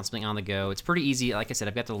trip you want something on the go. It's pretty easy. Like I said,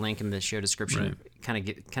 I've got the link in the show description. Right. Kind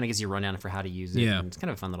of gives you a rundown for how to use it. Yeah. And it's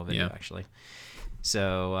kind of a fun little video actually.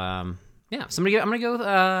 So Yeah, so I'm gonna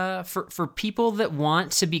go for people that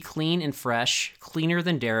want to be clean and fresh, cleaner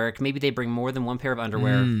than Derek. Maybe they bring more than one pair of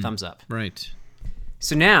underwear. Thumbs up. Right.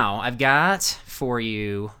 So now I've got for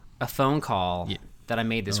you a phone call that I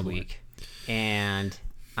made this week, and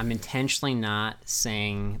I'm intentionally not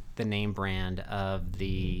saying the name brand of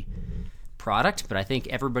the product, but I think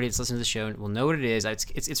everybody that's listening to the show will know what it is.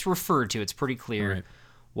 It's referred to. It's pretty clear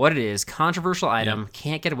what it is. Controversial item.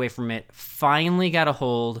 Can't get away from it. Finally got a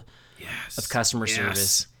hold of customer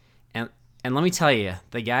service. And let me tell you,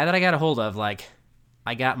 the guy that I got a hold of, like,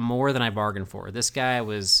 I got more than I bargained for. This guy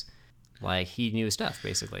was like, he knew his stuff,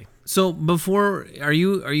 basically. So before, are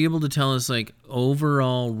you able to tell us, like,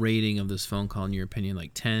 overall rating of this phone call in your opinion,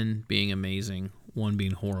 like 10 being amazing, 1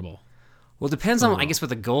 being horrible? Well, it depends on, I guess, what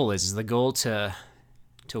the goal is. Is the goal to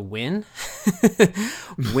win?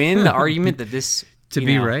 Win the argument that this...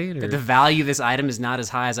 right? That the value of this item is not as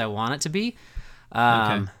high as I want it to be.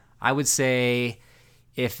 I would say,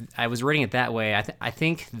 if I was rating it that way, I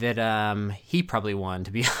think that he probably won,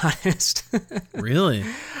 to be honest. Really?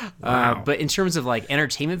 Wow. But in terms of like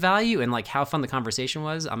entertainment value and like how fun the conversation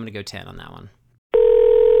was, I'm gonna go 10 on that one.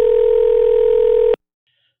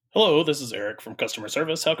 Hello, this is Eric from customer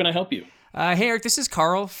service. How can I help you? Hey Eric, this is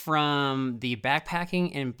Carl from the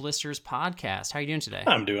Backpacking and Blisters podcast. How are you doing today?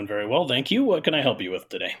 I'm doing very well, thank you. What can I help you with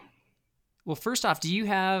today? Well, first off, do you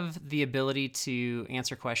have the ability to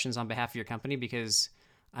answer questions on behalf of your company? Because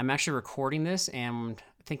I'm actually recording this and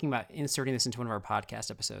thinking about inserting this into one of our podcast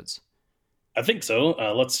episodes. I think so.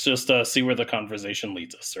 Let's just see where the conversation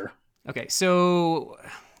leads us, sir. Okay, so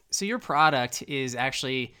your product is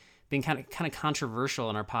actually been kind of controversial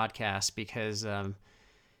in our podcast because not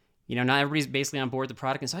everybody's basically on board with the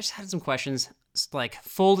product, and so I just had some questions. It's like,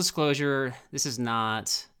 full disclosure, I'm just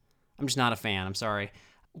not a fan. I'm sorry.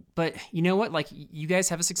 But you know what? Like, you guys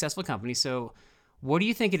have a successful company, so what do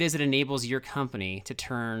you think it is that enables your company to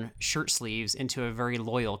turn shirt sleeves into a very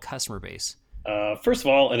loyal customer base? First of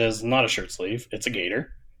all, it is not a shirt sleeve. It's a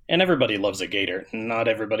gaiter. And everybody loves a gaiter. Not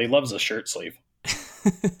everybody loves a shirt sleeve.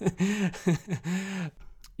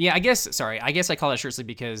 Yeah, I guess I call it a shirt sleeve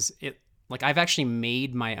because I've actually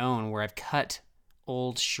made my own where I've cut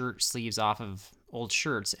old shirt sleeves off of old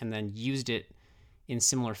shirts and then used it in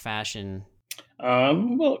similar fashion.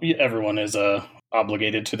 Well, everyone is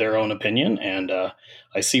obligated to their own opinion, and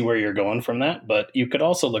I see where you're going from that, but you could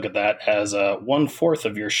also look at that as 1/4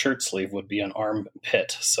 of your shirt sleeve would be an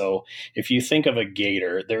armpit. So if you think of a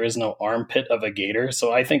gaiter, there is no armpit of a gaiter.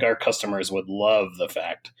 So I think our customers would love the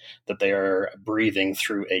fact that they are breathing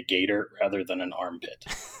through a gaiter rather than an armpit.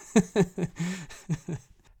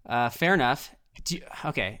 Fair enough.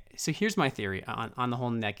 Okay, so here's my theory on the whole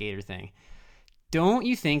neck gaiter thing. Don't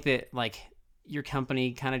you think that, like, your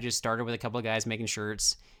company kind of just started with a couple of guys making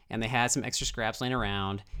shirts and they had some extra scraps laying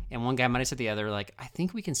around and one guy might have said to the other, like, I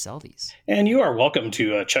think we can sell these? And you are welcome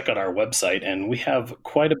to check out our website, and we have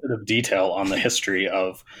quite a bit of detail on the history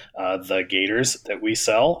of the gaiters that we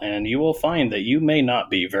sell, and you will find that you may not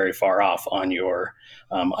be very far off on your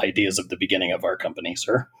ideas of the beginning of our company,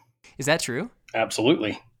 sir. Is that true?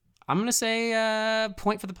 Absolutely. I'm going to say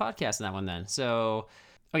point for the podcast in that one then. So...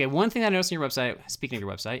 okay, one thing I noticed on your website, speaking of your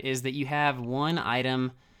website, is that you have one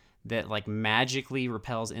item that, like, magically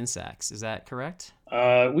repels insects. Is that correct?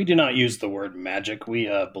 We do not use the word magic. We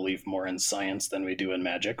believe more in science than we do in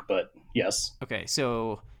magic, but yes. Okay,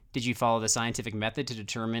 so did you follow the scientific method to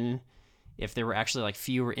determine if there were actually, like,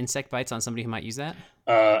 fewer insect bites on somebody who might use that?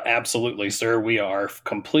 Absolutely, sir. We are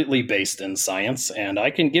completely based in science, and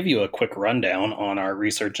I can give you a quick rundown on our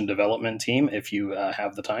research and development team if you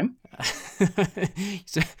have the time.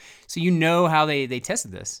 So you know how they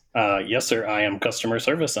tested this? Yes, sir. I am customer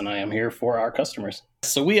service, and I am here for our customers.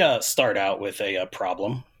 So we start out with a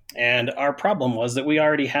problem, and our problem was that we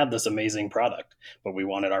already had this amazing product, but we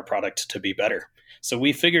wanted our product to be better. So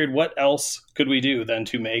we figured, what else could we do than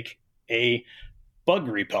to make a bug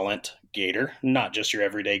repellent gaiter, not just your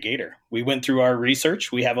everyday gaiter. We went through our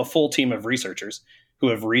research. We have a full team of researchers who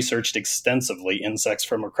have researched extensively insects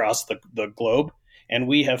from across the globe, and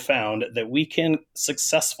we have found that we can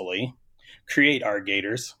successfully create our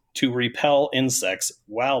gaiters to repel insects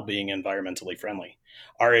while being environmentally friendly.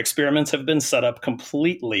 Our experiments have been set up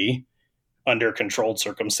completely under controlled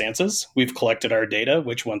circumstances. We've collected our data,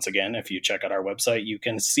 which, once again, if you check out our website, you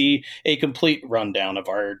can see a complete rundown of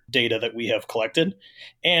our data that we have collected.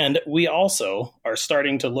 And we also are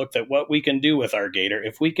starting to look at what we can do with our gaiter.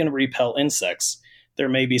 If we can repel insects, there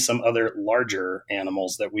may be some other larger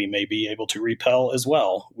animals that we may be able to repel as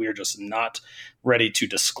well. We're just not ready to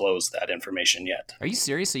disclose that information yet. Are you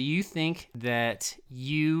serious? So you think that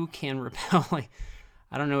you can repel, like,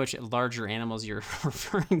 I don't know which larger animals you're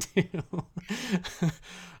referring to.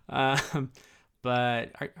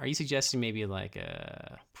 But are you suggesting maybe like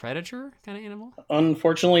a predator kind of animal?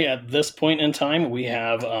 Unfortunately, at this point in time, we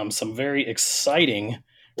have some very exciting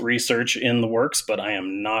research in the works, but I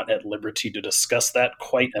am not at liberty to discuss that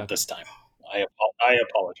quite at this time. I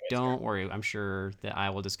apologize. Don't worry. I'm sure that I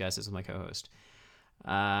will discuss this with my co-host.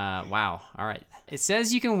 Wow. All right. It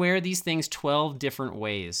says you can wear these things 12 different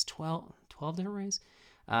ways. 12 different ways?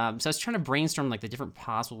 So I was trying to brainstorm like the different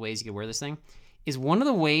possible ways you could wear this thing. Is one of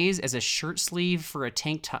the ways as a shirt sleeve for a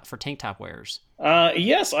tank top wearers?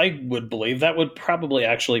 Yes, I would believe that would probably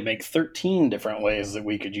actually make 13 different ways that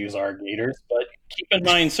we could use our gaiters. But keep in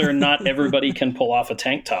mind, sir, not everybody can pull off a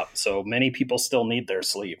tank top, so many people still need their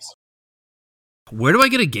sleeves. Where do I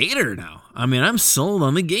get a gaiter now? I mean, I'm sold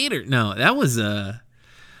on the gaiter. No, that was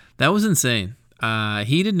insane.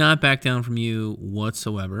 He did not back down from you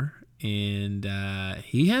whatsoever, and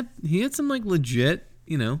he had some like legit,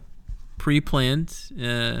 pre-planned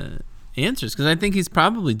answers, because I think he's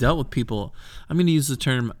probably dealt with people. I'm going to use the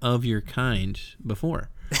term "of your kind" before,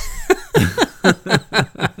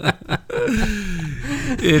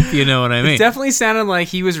 if you know what I mean. It definitely sounded like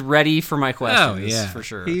he was ready for my questions. Oh yeah, for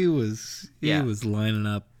sure. He was lining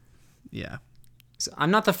up. Yeah. So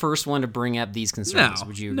I'm not the first one to bring up these concerns. No,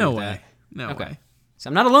 Would you agree no with way. that? No Okay. way. So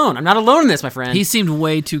I'm not alone. I'm not alone in this, my friend. He seemed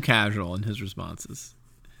way too casual in his responses.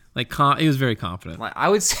 Like he was very confident. Like, I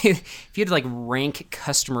would say if you had to like rank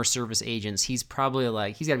customer service agents, he's probably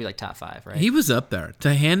like he's got to be like top 5, right? He was up there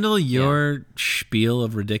to handle your spiel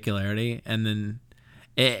of ridicularity, and then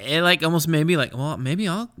it like almost made me like, well, maybe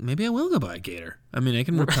I will go buy a gator. I mean, I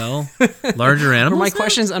can repel larger animals. Were my now?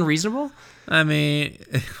 questions unreasonable? I mean,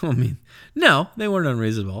 no, they weren't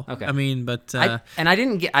unreasonable. Okay. I mean, but I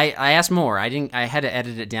didn't get. I asked more. I had to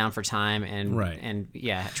edit it down for time and Right. and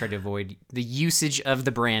yeah, try to avoid the usage of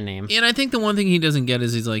the brand name. And I think the one thing he doesn't get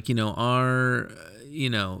is he's like, I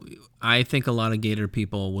think a lot of gator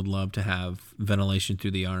people would love to have ventilation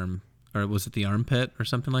through the arm, or was it the armpit or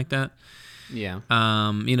something like that? Yeah.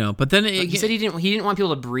 But then He said he didn't want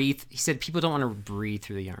people to breathe. He said people don't want to breathe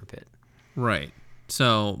through the armpit. Right.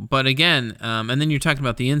 So, but again, and then you're talking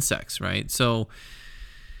about the insects, right? So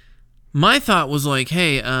my thought was like,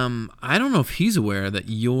 hey, I don't know if he's aware that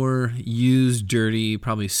your used, dirty,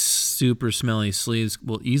 probably super smelly sleeves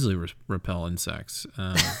will easily repel insects.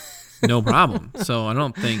 No problem. So I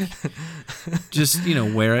don't think just,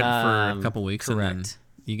 wear it for a couple weeks correct. and then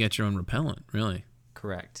you get your own repellent, really.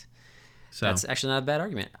 Correct. So That's actually not a bad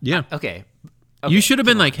argument. Yeah. Okay. You should have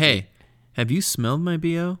been like, hey, have you smelled my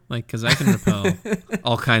BO? Like, because I can repel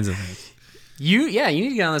all kinds of things. You need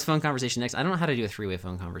to get on this phone conversation next. I don't know how to do a 3-way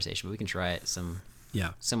phone conversation, but we can try it some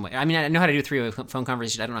way. I mean, I know how to do a 3-way phone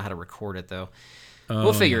conversation. I don't know how to record it though.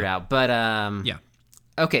 We'll figure it out. But yeah.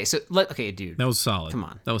 Okay, dude. That was solid. Come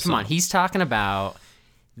on. That was Come solid. on. He's talking about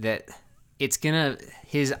that his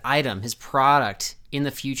product in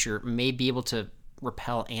the future may be able to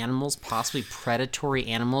repel animals, possibly predatory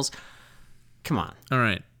animals. Come on. All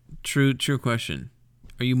right. True question.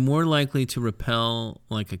 Are you more likely to repel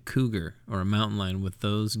like a cougar or a mountain lion with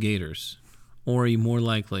those gaiters, or are you more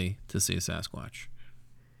likely to see a Sasquatch?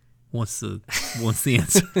 What's the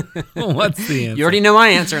answer? What's the answer? You already know my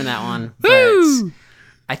answer in that one. But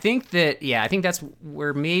I think that's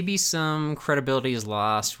where maybe some credibility is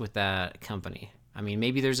lost with that company. I mean,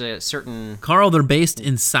 maybe there's a certain... Carl, they're based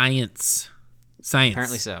in science.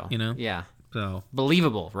 Apparently so. Yeah. So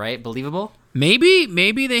believable, right? Believable? Maybe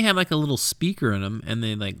they have like a little speaker in them and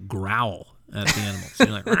they like growl at the animals. You're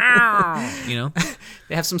like, "Rawr,"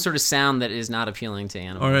 They have some sort of sound that is not appealing to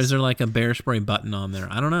animals. Or is there like a bear spray button on there?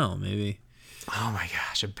 I don't know. Maybe. Oh my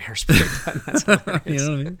gosh, a bear spray button. That's hilarious. You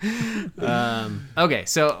know what I mean? Okay,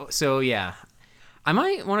 so yeah, I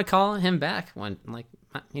might want to call him back when, like,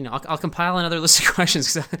 I'll compile another list of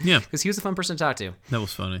questions because he was a fun person to talk to. That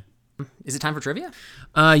was funny. Is it time for trivia?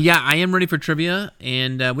 Yeah, I am ready for trivia,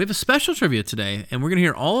 and we have a special trivia today, and we're going to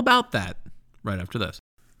hear all about that right after this.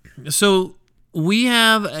 So we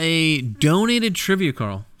have a donated trivia,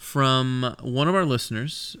 Carl, from one of our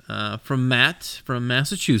listeners, from Matt from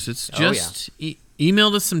Massachusetts. Just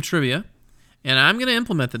emailed us some trivia, and I'm going to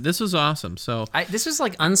implement that. This was awesome. So this was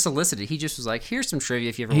like unsolicited. He just was like, "Here's some trivia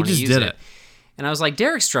if you ever want to use it." He just did it. And I was like,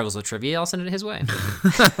 Derek struggles with trivia. I'll send it his way.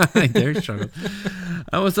 Derek struggled.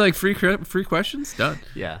 I was like, free questions? Done.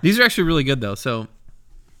 Yeah. These are actually really good, though. So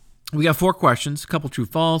we got 4 questions, a couple true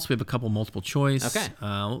false. We have a couple multiple choice. Okay.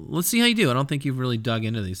 Let's see how you do. I don't think you've really dug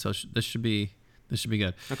into these, so this should be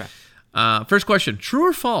good. Okay. First question, true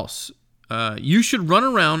or false? You should run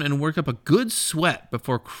around and work up a good sweat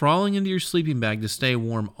before crawling into your sleeping bag to stay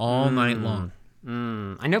warm all night long.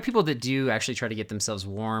 I know people that do actually try to get themselves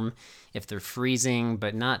warm if they're freezing,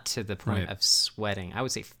 but not to the point of sweating. I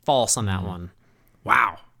would say false on that one.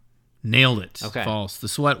 Wow. Nailed it. Okay. False. The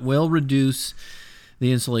sweat will reduce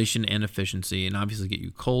the insulation and efficiency and obviously get you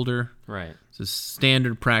colder. Right. It's a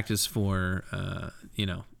standard practice for,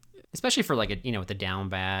 Especially for like with the down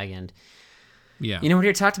bag and yeah. we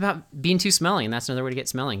already talked about being too smelly, and that's another way to get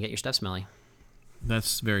smelly and get your stuff smelly.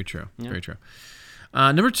 That's very true. Yeah. Very true.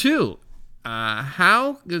 Number 2,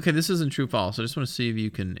 this isn't true false. I just want to see if you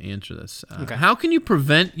can answer this. Okay. How can you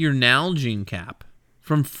prevent your Nalgene cap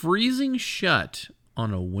from freezing shut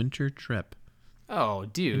on a winter trip? Oh,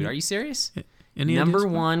 dude, are you serious? Any Number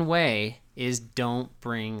ideas? 1 way is don't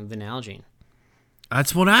bring the Nalgene.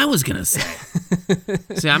 That's what I was going to say.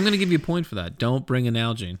 See, I'm going to give you a point for that. Don't bring a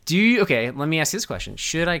Nalgene. Okay, let me ask you this question.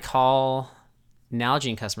 Should I call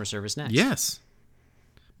Nalgene customer service next? Yes.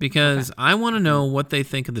 Because I want to know what they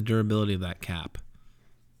think of the durability of that cap.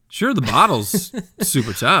 Sure, the bottle's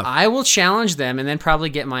super tough. I will challenge them and then probably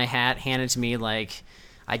get my hat handed to me like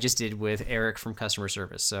I just did with Eric from customer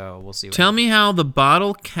service. So we'll see. Tell me how the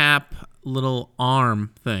bottle cap little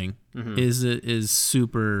arm thing is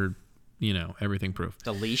super, everything proof.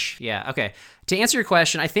 The leash. Yeah. Okay. To answer your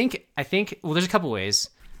question, I think well, there's a couple ways.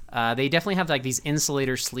 They definitely have like these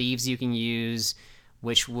insulator sleeves you can use,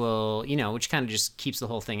 which will, which kind of just keeps the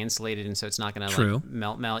whole thing insulated, and so it's not going to like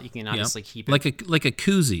melt. You can obviously keep it like a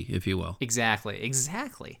koozie, if you will. Exactly.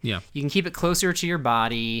 Yeah. You can keep it closer to your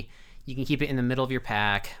body. You can keep it in the middle of your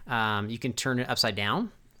pack. You can turn it upside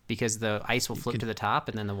down because the ice will flip to the top,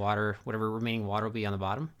 and then the water, whatever remaining water, will be on the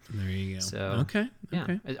bottom. There you go. So okay.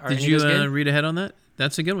 Yeah. Did you read ahead on that?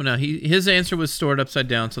 That's a good one. Now his answer was stored upside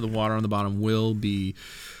down, so the water on the bottom will be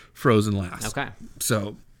frozen last. Okay.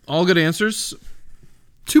 So all good answers.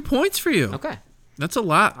 2 points for you. Okay. That's a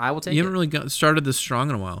lot. I will take it. You haven't really started this strong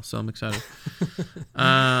in a while, so I'm excited.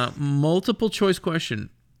 Multiple choice question.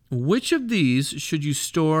 Which of these should you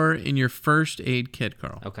store in your first aid kit,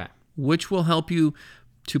 Carl? Okay. Which will help you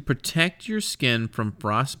to protect your skin from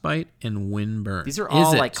frostbite and windburn? These are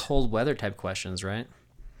all like cold weather type questions, right?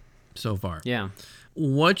 So far. Yeah.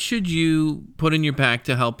 What should you put in your pack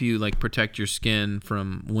to help you like protect your skin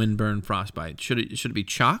from windburn, frostbite? Should it be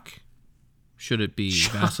chalk? Should it be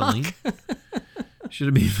Vaseline? Should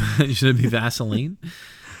it be Vaseline?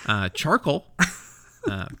 Charcoal?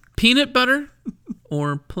 Peanut butter?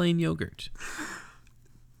 Or plain yogurt?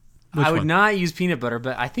 Which I would one? not use peanut butter,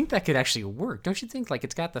 but I think that could actually work. Don't you think? Like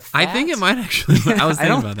it's got the fat. I think it might actually. I was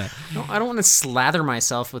thinking about that. I don't want to slather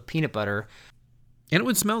myself with peanut butter. And it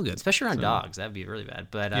would smell good. Especially on dogs. That'd be really bad.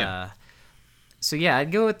 But,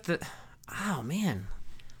 I'd go with the... Oh, man.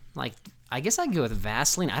 Like, I guess I'd go with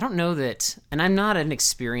Vaseline. I don't know that... And I'm not an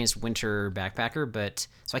experienced winter backpacker, but...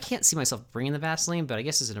 So I can't see myself bringing the Vaseline, but I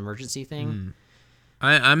guess it's an emergency thing.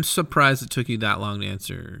 I'm surprised it took you that long to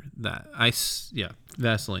answer that.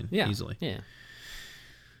 Vaseline, easily. Yeah.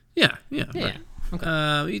 Yeah. Yeah.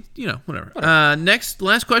 Okay. Whatever.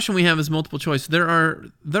 Last question we have is multiple choice. There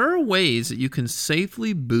are ways that you can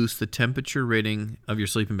safely boost the temperature rating of your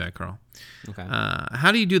sleeping bag, Carl. Okay.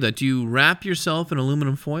 How do you do that? Do you wrap yourself in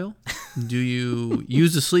aluminum foil? Do you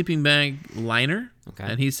use a sleeping bag liner? Okay.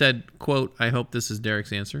 And he said, quote, I hope this is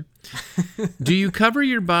Derek's answer. Do you cover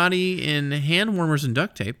your body in hand warmers and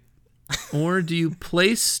duct tape? Or do you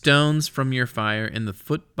place stones from your fire in the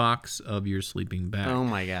foot box of your sleeping bag? Oh,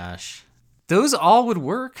 my gosh. Those all would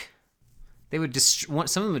work. They would some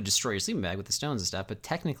of them would destroy your sleeping bag with the stones and stuff, but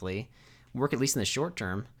technically work at least in the short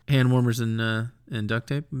term. Hand warmers and duct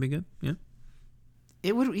tape would be good. Yeah.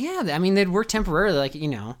 It would, yeah. I mean, they'd work temporarily. Like,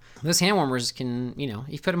 those hand warmers can,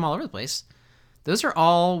 you put them all over the place. Those are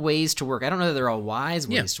all ways to work. I don't know that they're all wise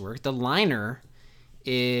ways to work. The liner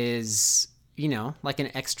is, like an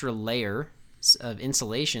extra layer of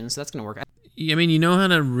insulation, so that's going to work. I mean, you know how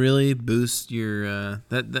to really boost your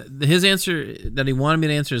his answer that he wanted me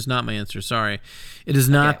to answer is not my answer. Sorry, it is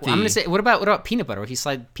not. I'm gonna say, what about peanut butter? If you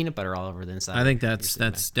slide peanut butter all over the inside, I think that's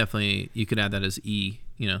definitely, you could add that as E.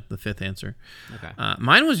 The fifth answer. Okay.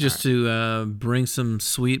 Mine was just to bring some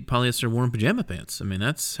sweet polyester warm pajama pants. I mean,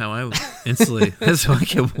 that's how I insulate. That's how I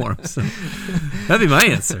get warm. So that'd be my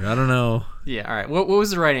answer. I don't know. Yeah. All right. What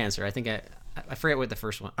was the right answer? I think I forget what the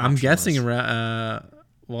first one. I'm guessing around.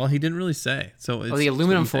 Well, he didn't really say. So the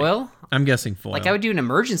aluminum foil? I'm guessing foil. Like I would do an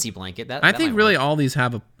emergency blanket. I think really all these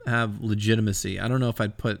have legitimacy. I don't know if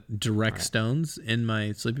I'd put direct stones in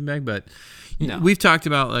my sleeping bag, but we've talked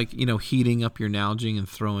about heating up your Nalgene and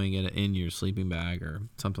throwing it in your sleeping bag or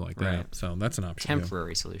something like that. Right. So that's an option.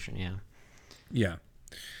 Temporary solution, yeah. Yeah.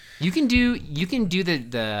 You can do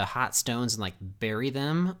the hot stones and like bury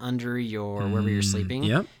them under your wherever you're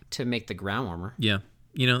sleeping to make the ground warmer. Yeah.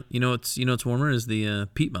 You know what's warmer is the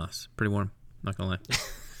peat moss. Pretty warm. Not gonna lie.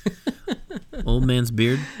 Old man's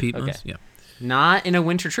beard, peat moss. Yeah. Not in a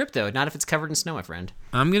winter trip though. Not if it's covered in snow, my friend.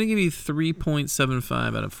 I'm gonna give you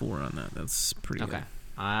 3.75 out of 4 on that. That's pretty good.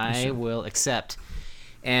 I will accept.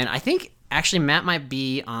 And I think actually Matt might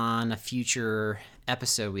be on a future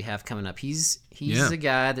episode we have coming up. He's a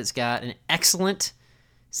guy that's got an excellent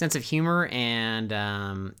sense of humor,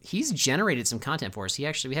 and he's generated some content for us.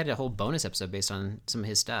 We had a whole bonus episode based on some of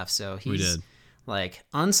his stuff. So he's like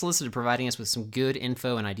unsolicited providing us with some good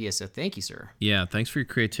info and ideas. So thank you, sir. Yeah, thanks for your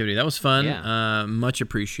creativity. That was fun. Yeah. Much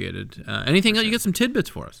appreciated. Anything else? You got some tidbits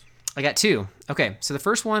for us? I got 2. Okay, so the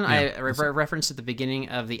first one I referenced at the beginning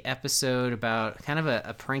of the episode about kind of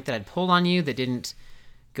a prank that I'd pulled on you that didn't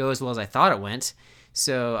go as well as I thought it went.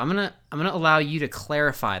 So I'm gonna allow you to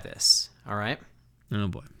clarify this. All right. Oh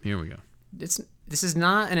boy, here we go. This is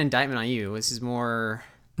not an indictment on you. This is more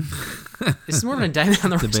of an indictment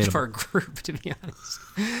on the rest of our group, to be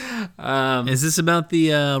honest. Is this about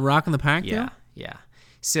the Rock in the Pack? Yeah, yeah.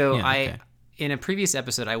 So in a previous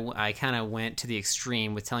episode, I kind of went to the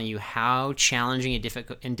extreme with telling you how challenging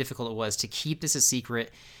and difficult it was to keep this a secret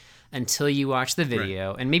until you watch the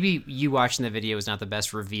video. Right. And maybe you watching the video is not the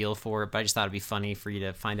best reveal for it, but I just thought it'd be funny for you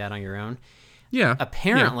to find out on your own. Yeah.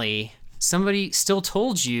 Apparently, somebody still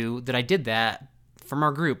told you that I did that from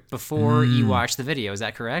our group before you watched the video. Is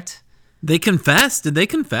that correct? They confessed? Did they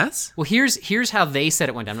confess? Well, here's how they said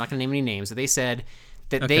it went down. I'm not going to name any names, but they said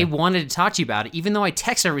that they wanted to talk to you about it, even though I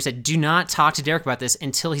texted everybody said, do not talk to Derek about this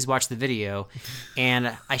until he's watched the video.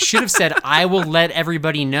 And I should have said, I will let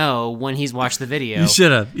everybody know when he's watched the video. You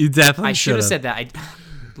should have. You definitely I should have said that.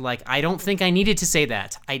 I don't think I needed to say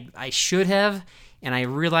that. I should have, and I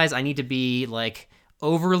realize I need to be like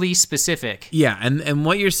overly specific. Yeah, and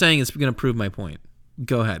what you're saying is going to prove my point.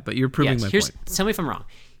 Go ahead, but you're proving my point. Tell me if I'm wrong.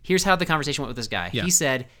 Here's how the conversation went with this guy. Yeah. He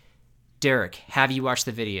said, Derek, have you watched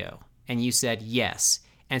the video? And you said yes.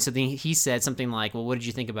 And so then he said something like, well, what did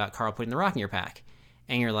you think about Carl putting the rock in your pack?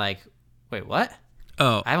 And you're like, wait, what?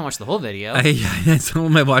 Oh. I haven't watched the whole video. I told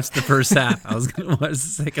him I watched the first half. I was going to watch the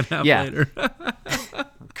second half later.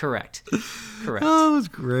 Correct. Oh, it was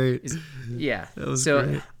great. That was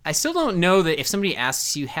great. I still don't know that if somebody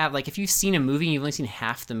asks you, if you've seen a movie and you've only seen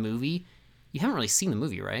half the movie, you haven't really seen the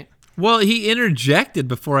movie, right? Well, he interjected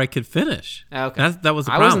before I could finish. Okay. That was the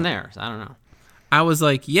problem. I wasn't there, so I don't know. I was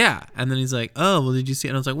like, yeah. And then he's like, oh, well, did you see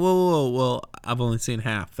it? And I was like, whoa. Well, I've only seen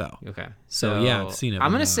half, though. Okay. So yeah, I've seen it.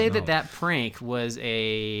 I'm going to say that prank was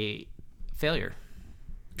a failure.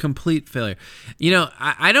 Complete failure. You know,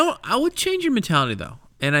 I would change your mentality, though.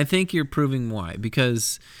 And I think you're proving why.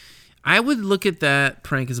 Because I would look at that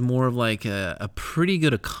prank as more of like a pretty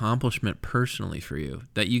good accomplishment personally for you.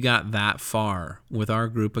 That you got that far with our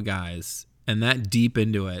group of guys and that deep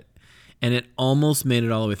into it. And it almost made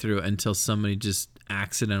it all the way through until somebody just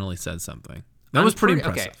accidentally said something. That was pretty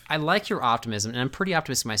impressive. Okay, I like your optimism, and I'm pretty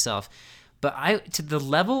optimistic myself. But to the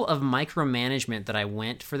level of micromanagement that I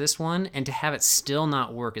went for this one, and to have it still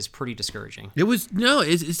not work is pretty discouraging. It was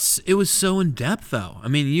it was so in depth though. I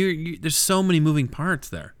mean, there's so many moving parts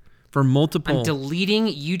there for multiple. I'm deleting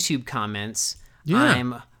YouTube comments. Yeah.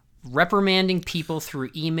 I'm reprimanding people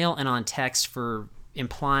through email and on text for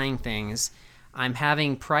implying things. I'm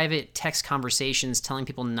having private text conversations telling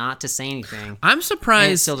people not to say anything. I'm surprised.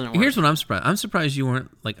 And it still didn't work. Here's what I'm surprised. I'm surprised you weren't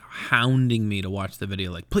like hounding me to watch the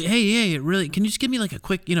video. Like, hey, really? Can you just give me like a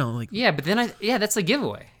quick, like? Yeah, but then that's the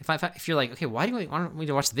giveaway. If you're like, okay, why do you want me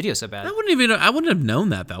to watch the video so bad? I wouldn't have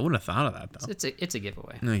known that though. I wouldn't have thought of that though. It's a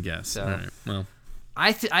giveaway. I guess. So, all right. Well,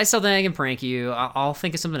 I still think I can prank you. I'll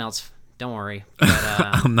think of something else. Don't worry. But,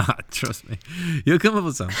 I'm not. Trust me. You'll come up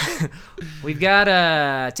with something. We've got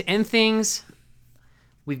to end things.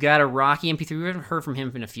 We've got a Rocky MP3. We haven't heard from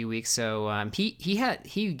him in a few weeks. So he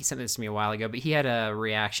sent this to me a while ago, but he had a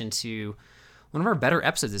reaction to one of our better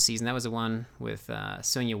episodes this season. That was the one with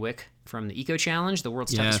Sonia Wick from the Eco Challenge, the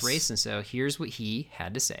world's toughest race. And so here's what he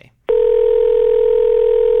had to say.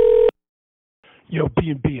 Yo,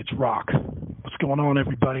 B&B, it's Rock. What's going on,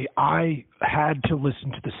 everybody? I had to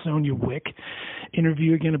listen to the Sonia Wick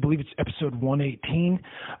interview again. I believe it's episode 118.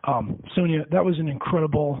 Sonia, that was an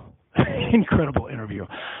incredible interview.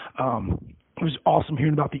 It was awesome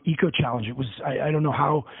hearing about the Eco Challenge. It was, I don't know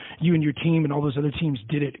how you and your team and all those other teams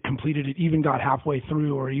did it, completed it, even got halfway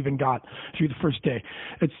through or even got through the first day.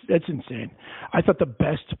 That's insane. I thought the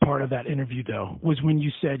best part of that interview, though, was when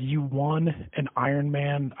you said you won an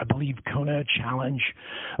Ironman, I believe, Kona Challenge,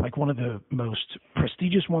 like one of the most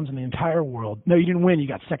prestigious ones in the entire world. No, you didn't win. You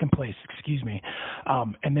got second place, excuse me.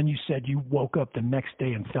 And then you said you woke up the next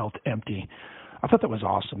day and felt empty. I thought that was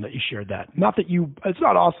awesome that you shared that. It's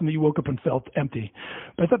not awesome that you woke up and felt empty,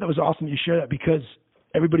 but I thought that was awesome that you shared that because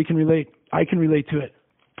everybody can relate. I can relate to it.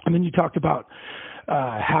 And then you talked about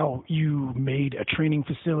how you made a training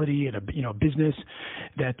facility and a business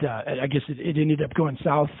that I guess it ended up going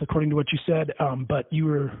south according to what you said. But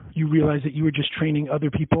you realized that you were just training other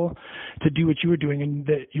people to do what you were doing, and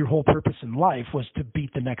that your whole purpose in life was to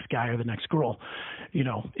beat the next guy or the next girl,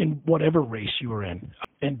 in whatever race you were in.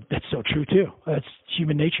 And that's so true too. That's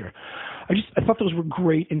human nature. I thought those were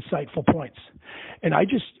great, insightful points. And I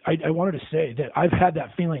wanted to say that I've had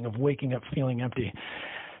that feeling of waking up feeling empty.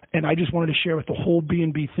 And I just wanted to share with the whole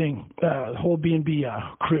B&B thing, the whole B&B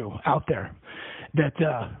crew out there, that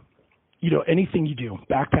anything you do,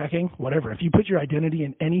 backpacking, whatever, if you put your identity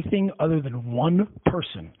in anything other than one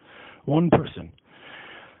person,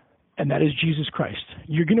 and that is Jesus Christ,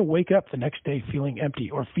 you're going to wake up the next day feeling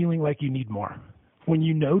empty or feeling like you need more. When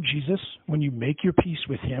you know Jesus, when you make your peace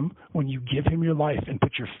with him, when you give him your life and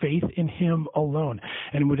put your faith in him alone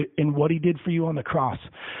and in what he did for you on the cross,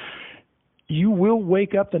 you will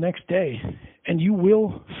wake up the next day and you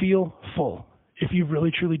will feel full if you've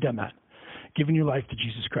really truly done that, given your life to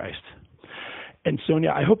Jesus Christ. And Sonia,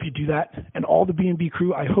 I hope you do that, and all the B&B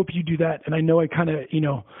crew, I hope you do that. And I know I kind of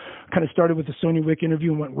started with the Sonia Wick interview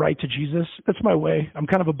and went right to Jesus. That's my way. I'm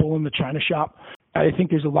kind of a bull in the china shop. I think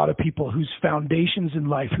there's a lot of people whose foundations in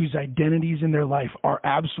life, whose identities in their life are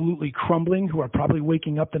absolutely crumbling, who are probably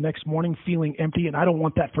waking up the next morning feeling empty, and I don't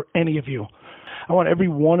want that for any of you. I want every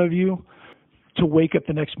one of you to wake up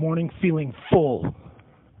the next morning feeling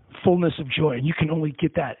fullness of joy, and you can only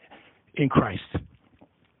get that in Christ.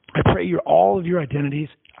 I pray all of your identities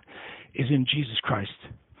is in Jesus Christ.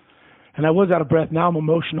 And I was out of breath. Now I'm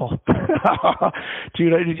emotional.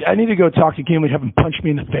 Dude, I need to go talk to Gimli, have him punch me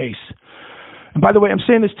in the face. And by the way, I'm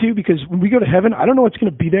saying this too because when we go to heaven, I don't know what's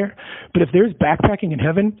going to be there, but if there's backpacking in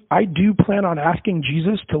heaven, I do plan on asking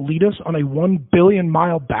Jesus to lead us on a 1 billion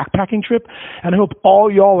mile backpacking trip. And I hope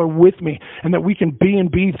all y'all are with me and that we can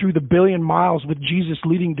B&B through the 1 billion miles with Jesus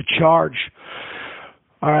leading the charge.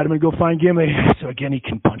 All right, I'm going to go find Gimli so again he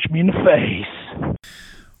can punch me in the face.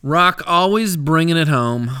 Rock always bringing it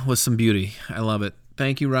home with some beauty. I love it.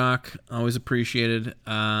 Thank you, Rock. Always appreciated.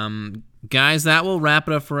 Guys, that will wrap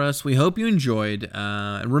it up for us. We hope you enjoyed.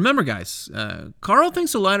 And remember, guys, Carl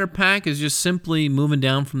thinks a lighter pack is just simply moving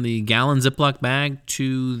down from the gallon Ziploc bag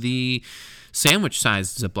to the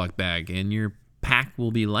sandwich-sized Ziploc bag, and your pack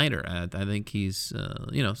will be lighter. I think he's,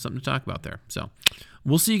 something to talk about there. So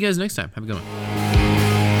we'll see you guys next time. Have a good one.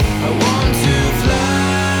 I want to fly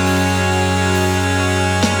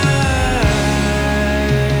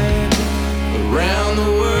around the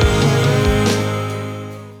world.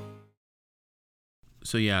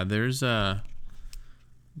 So yeah, there's a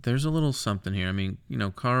little something here. I mean,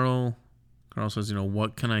 Carl says,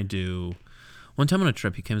 what can I do? One time on a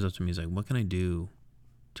trip, he comes up to me. He's like, "What can I do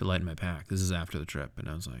to lighten my pack?" This is after the trip, and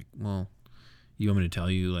I was like, "Well, you want me to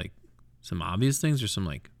tell you like some obvious things or some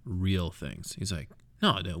like real things?" He's like,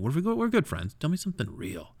 "No, we're good friends. Tell me something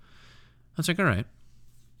real." I was like, "All right."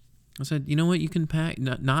 I said, "You know what you can pack,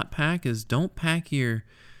 not pack is don't pack your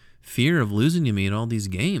fear of losing to me at all these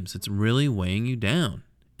games. It's really weighing you down."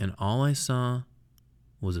 And all I saw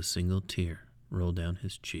was a single tear roll down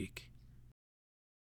his cheek.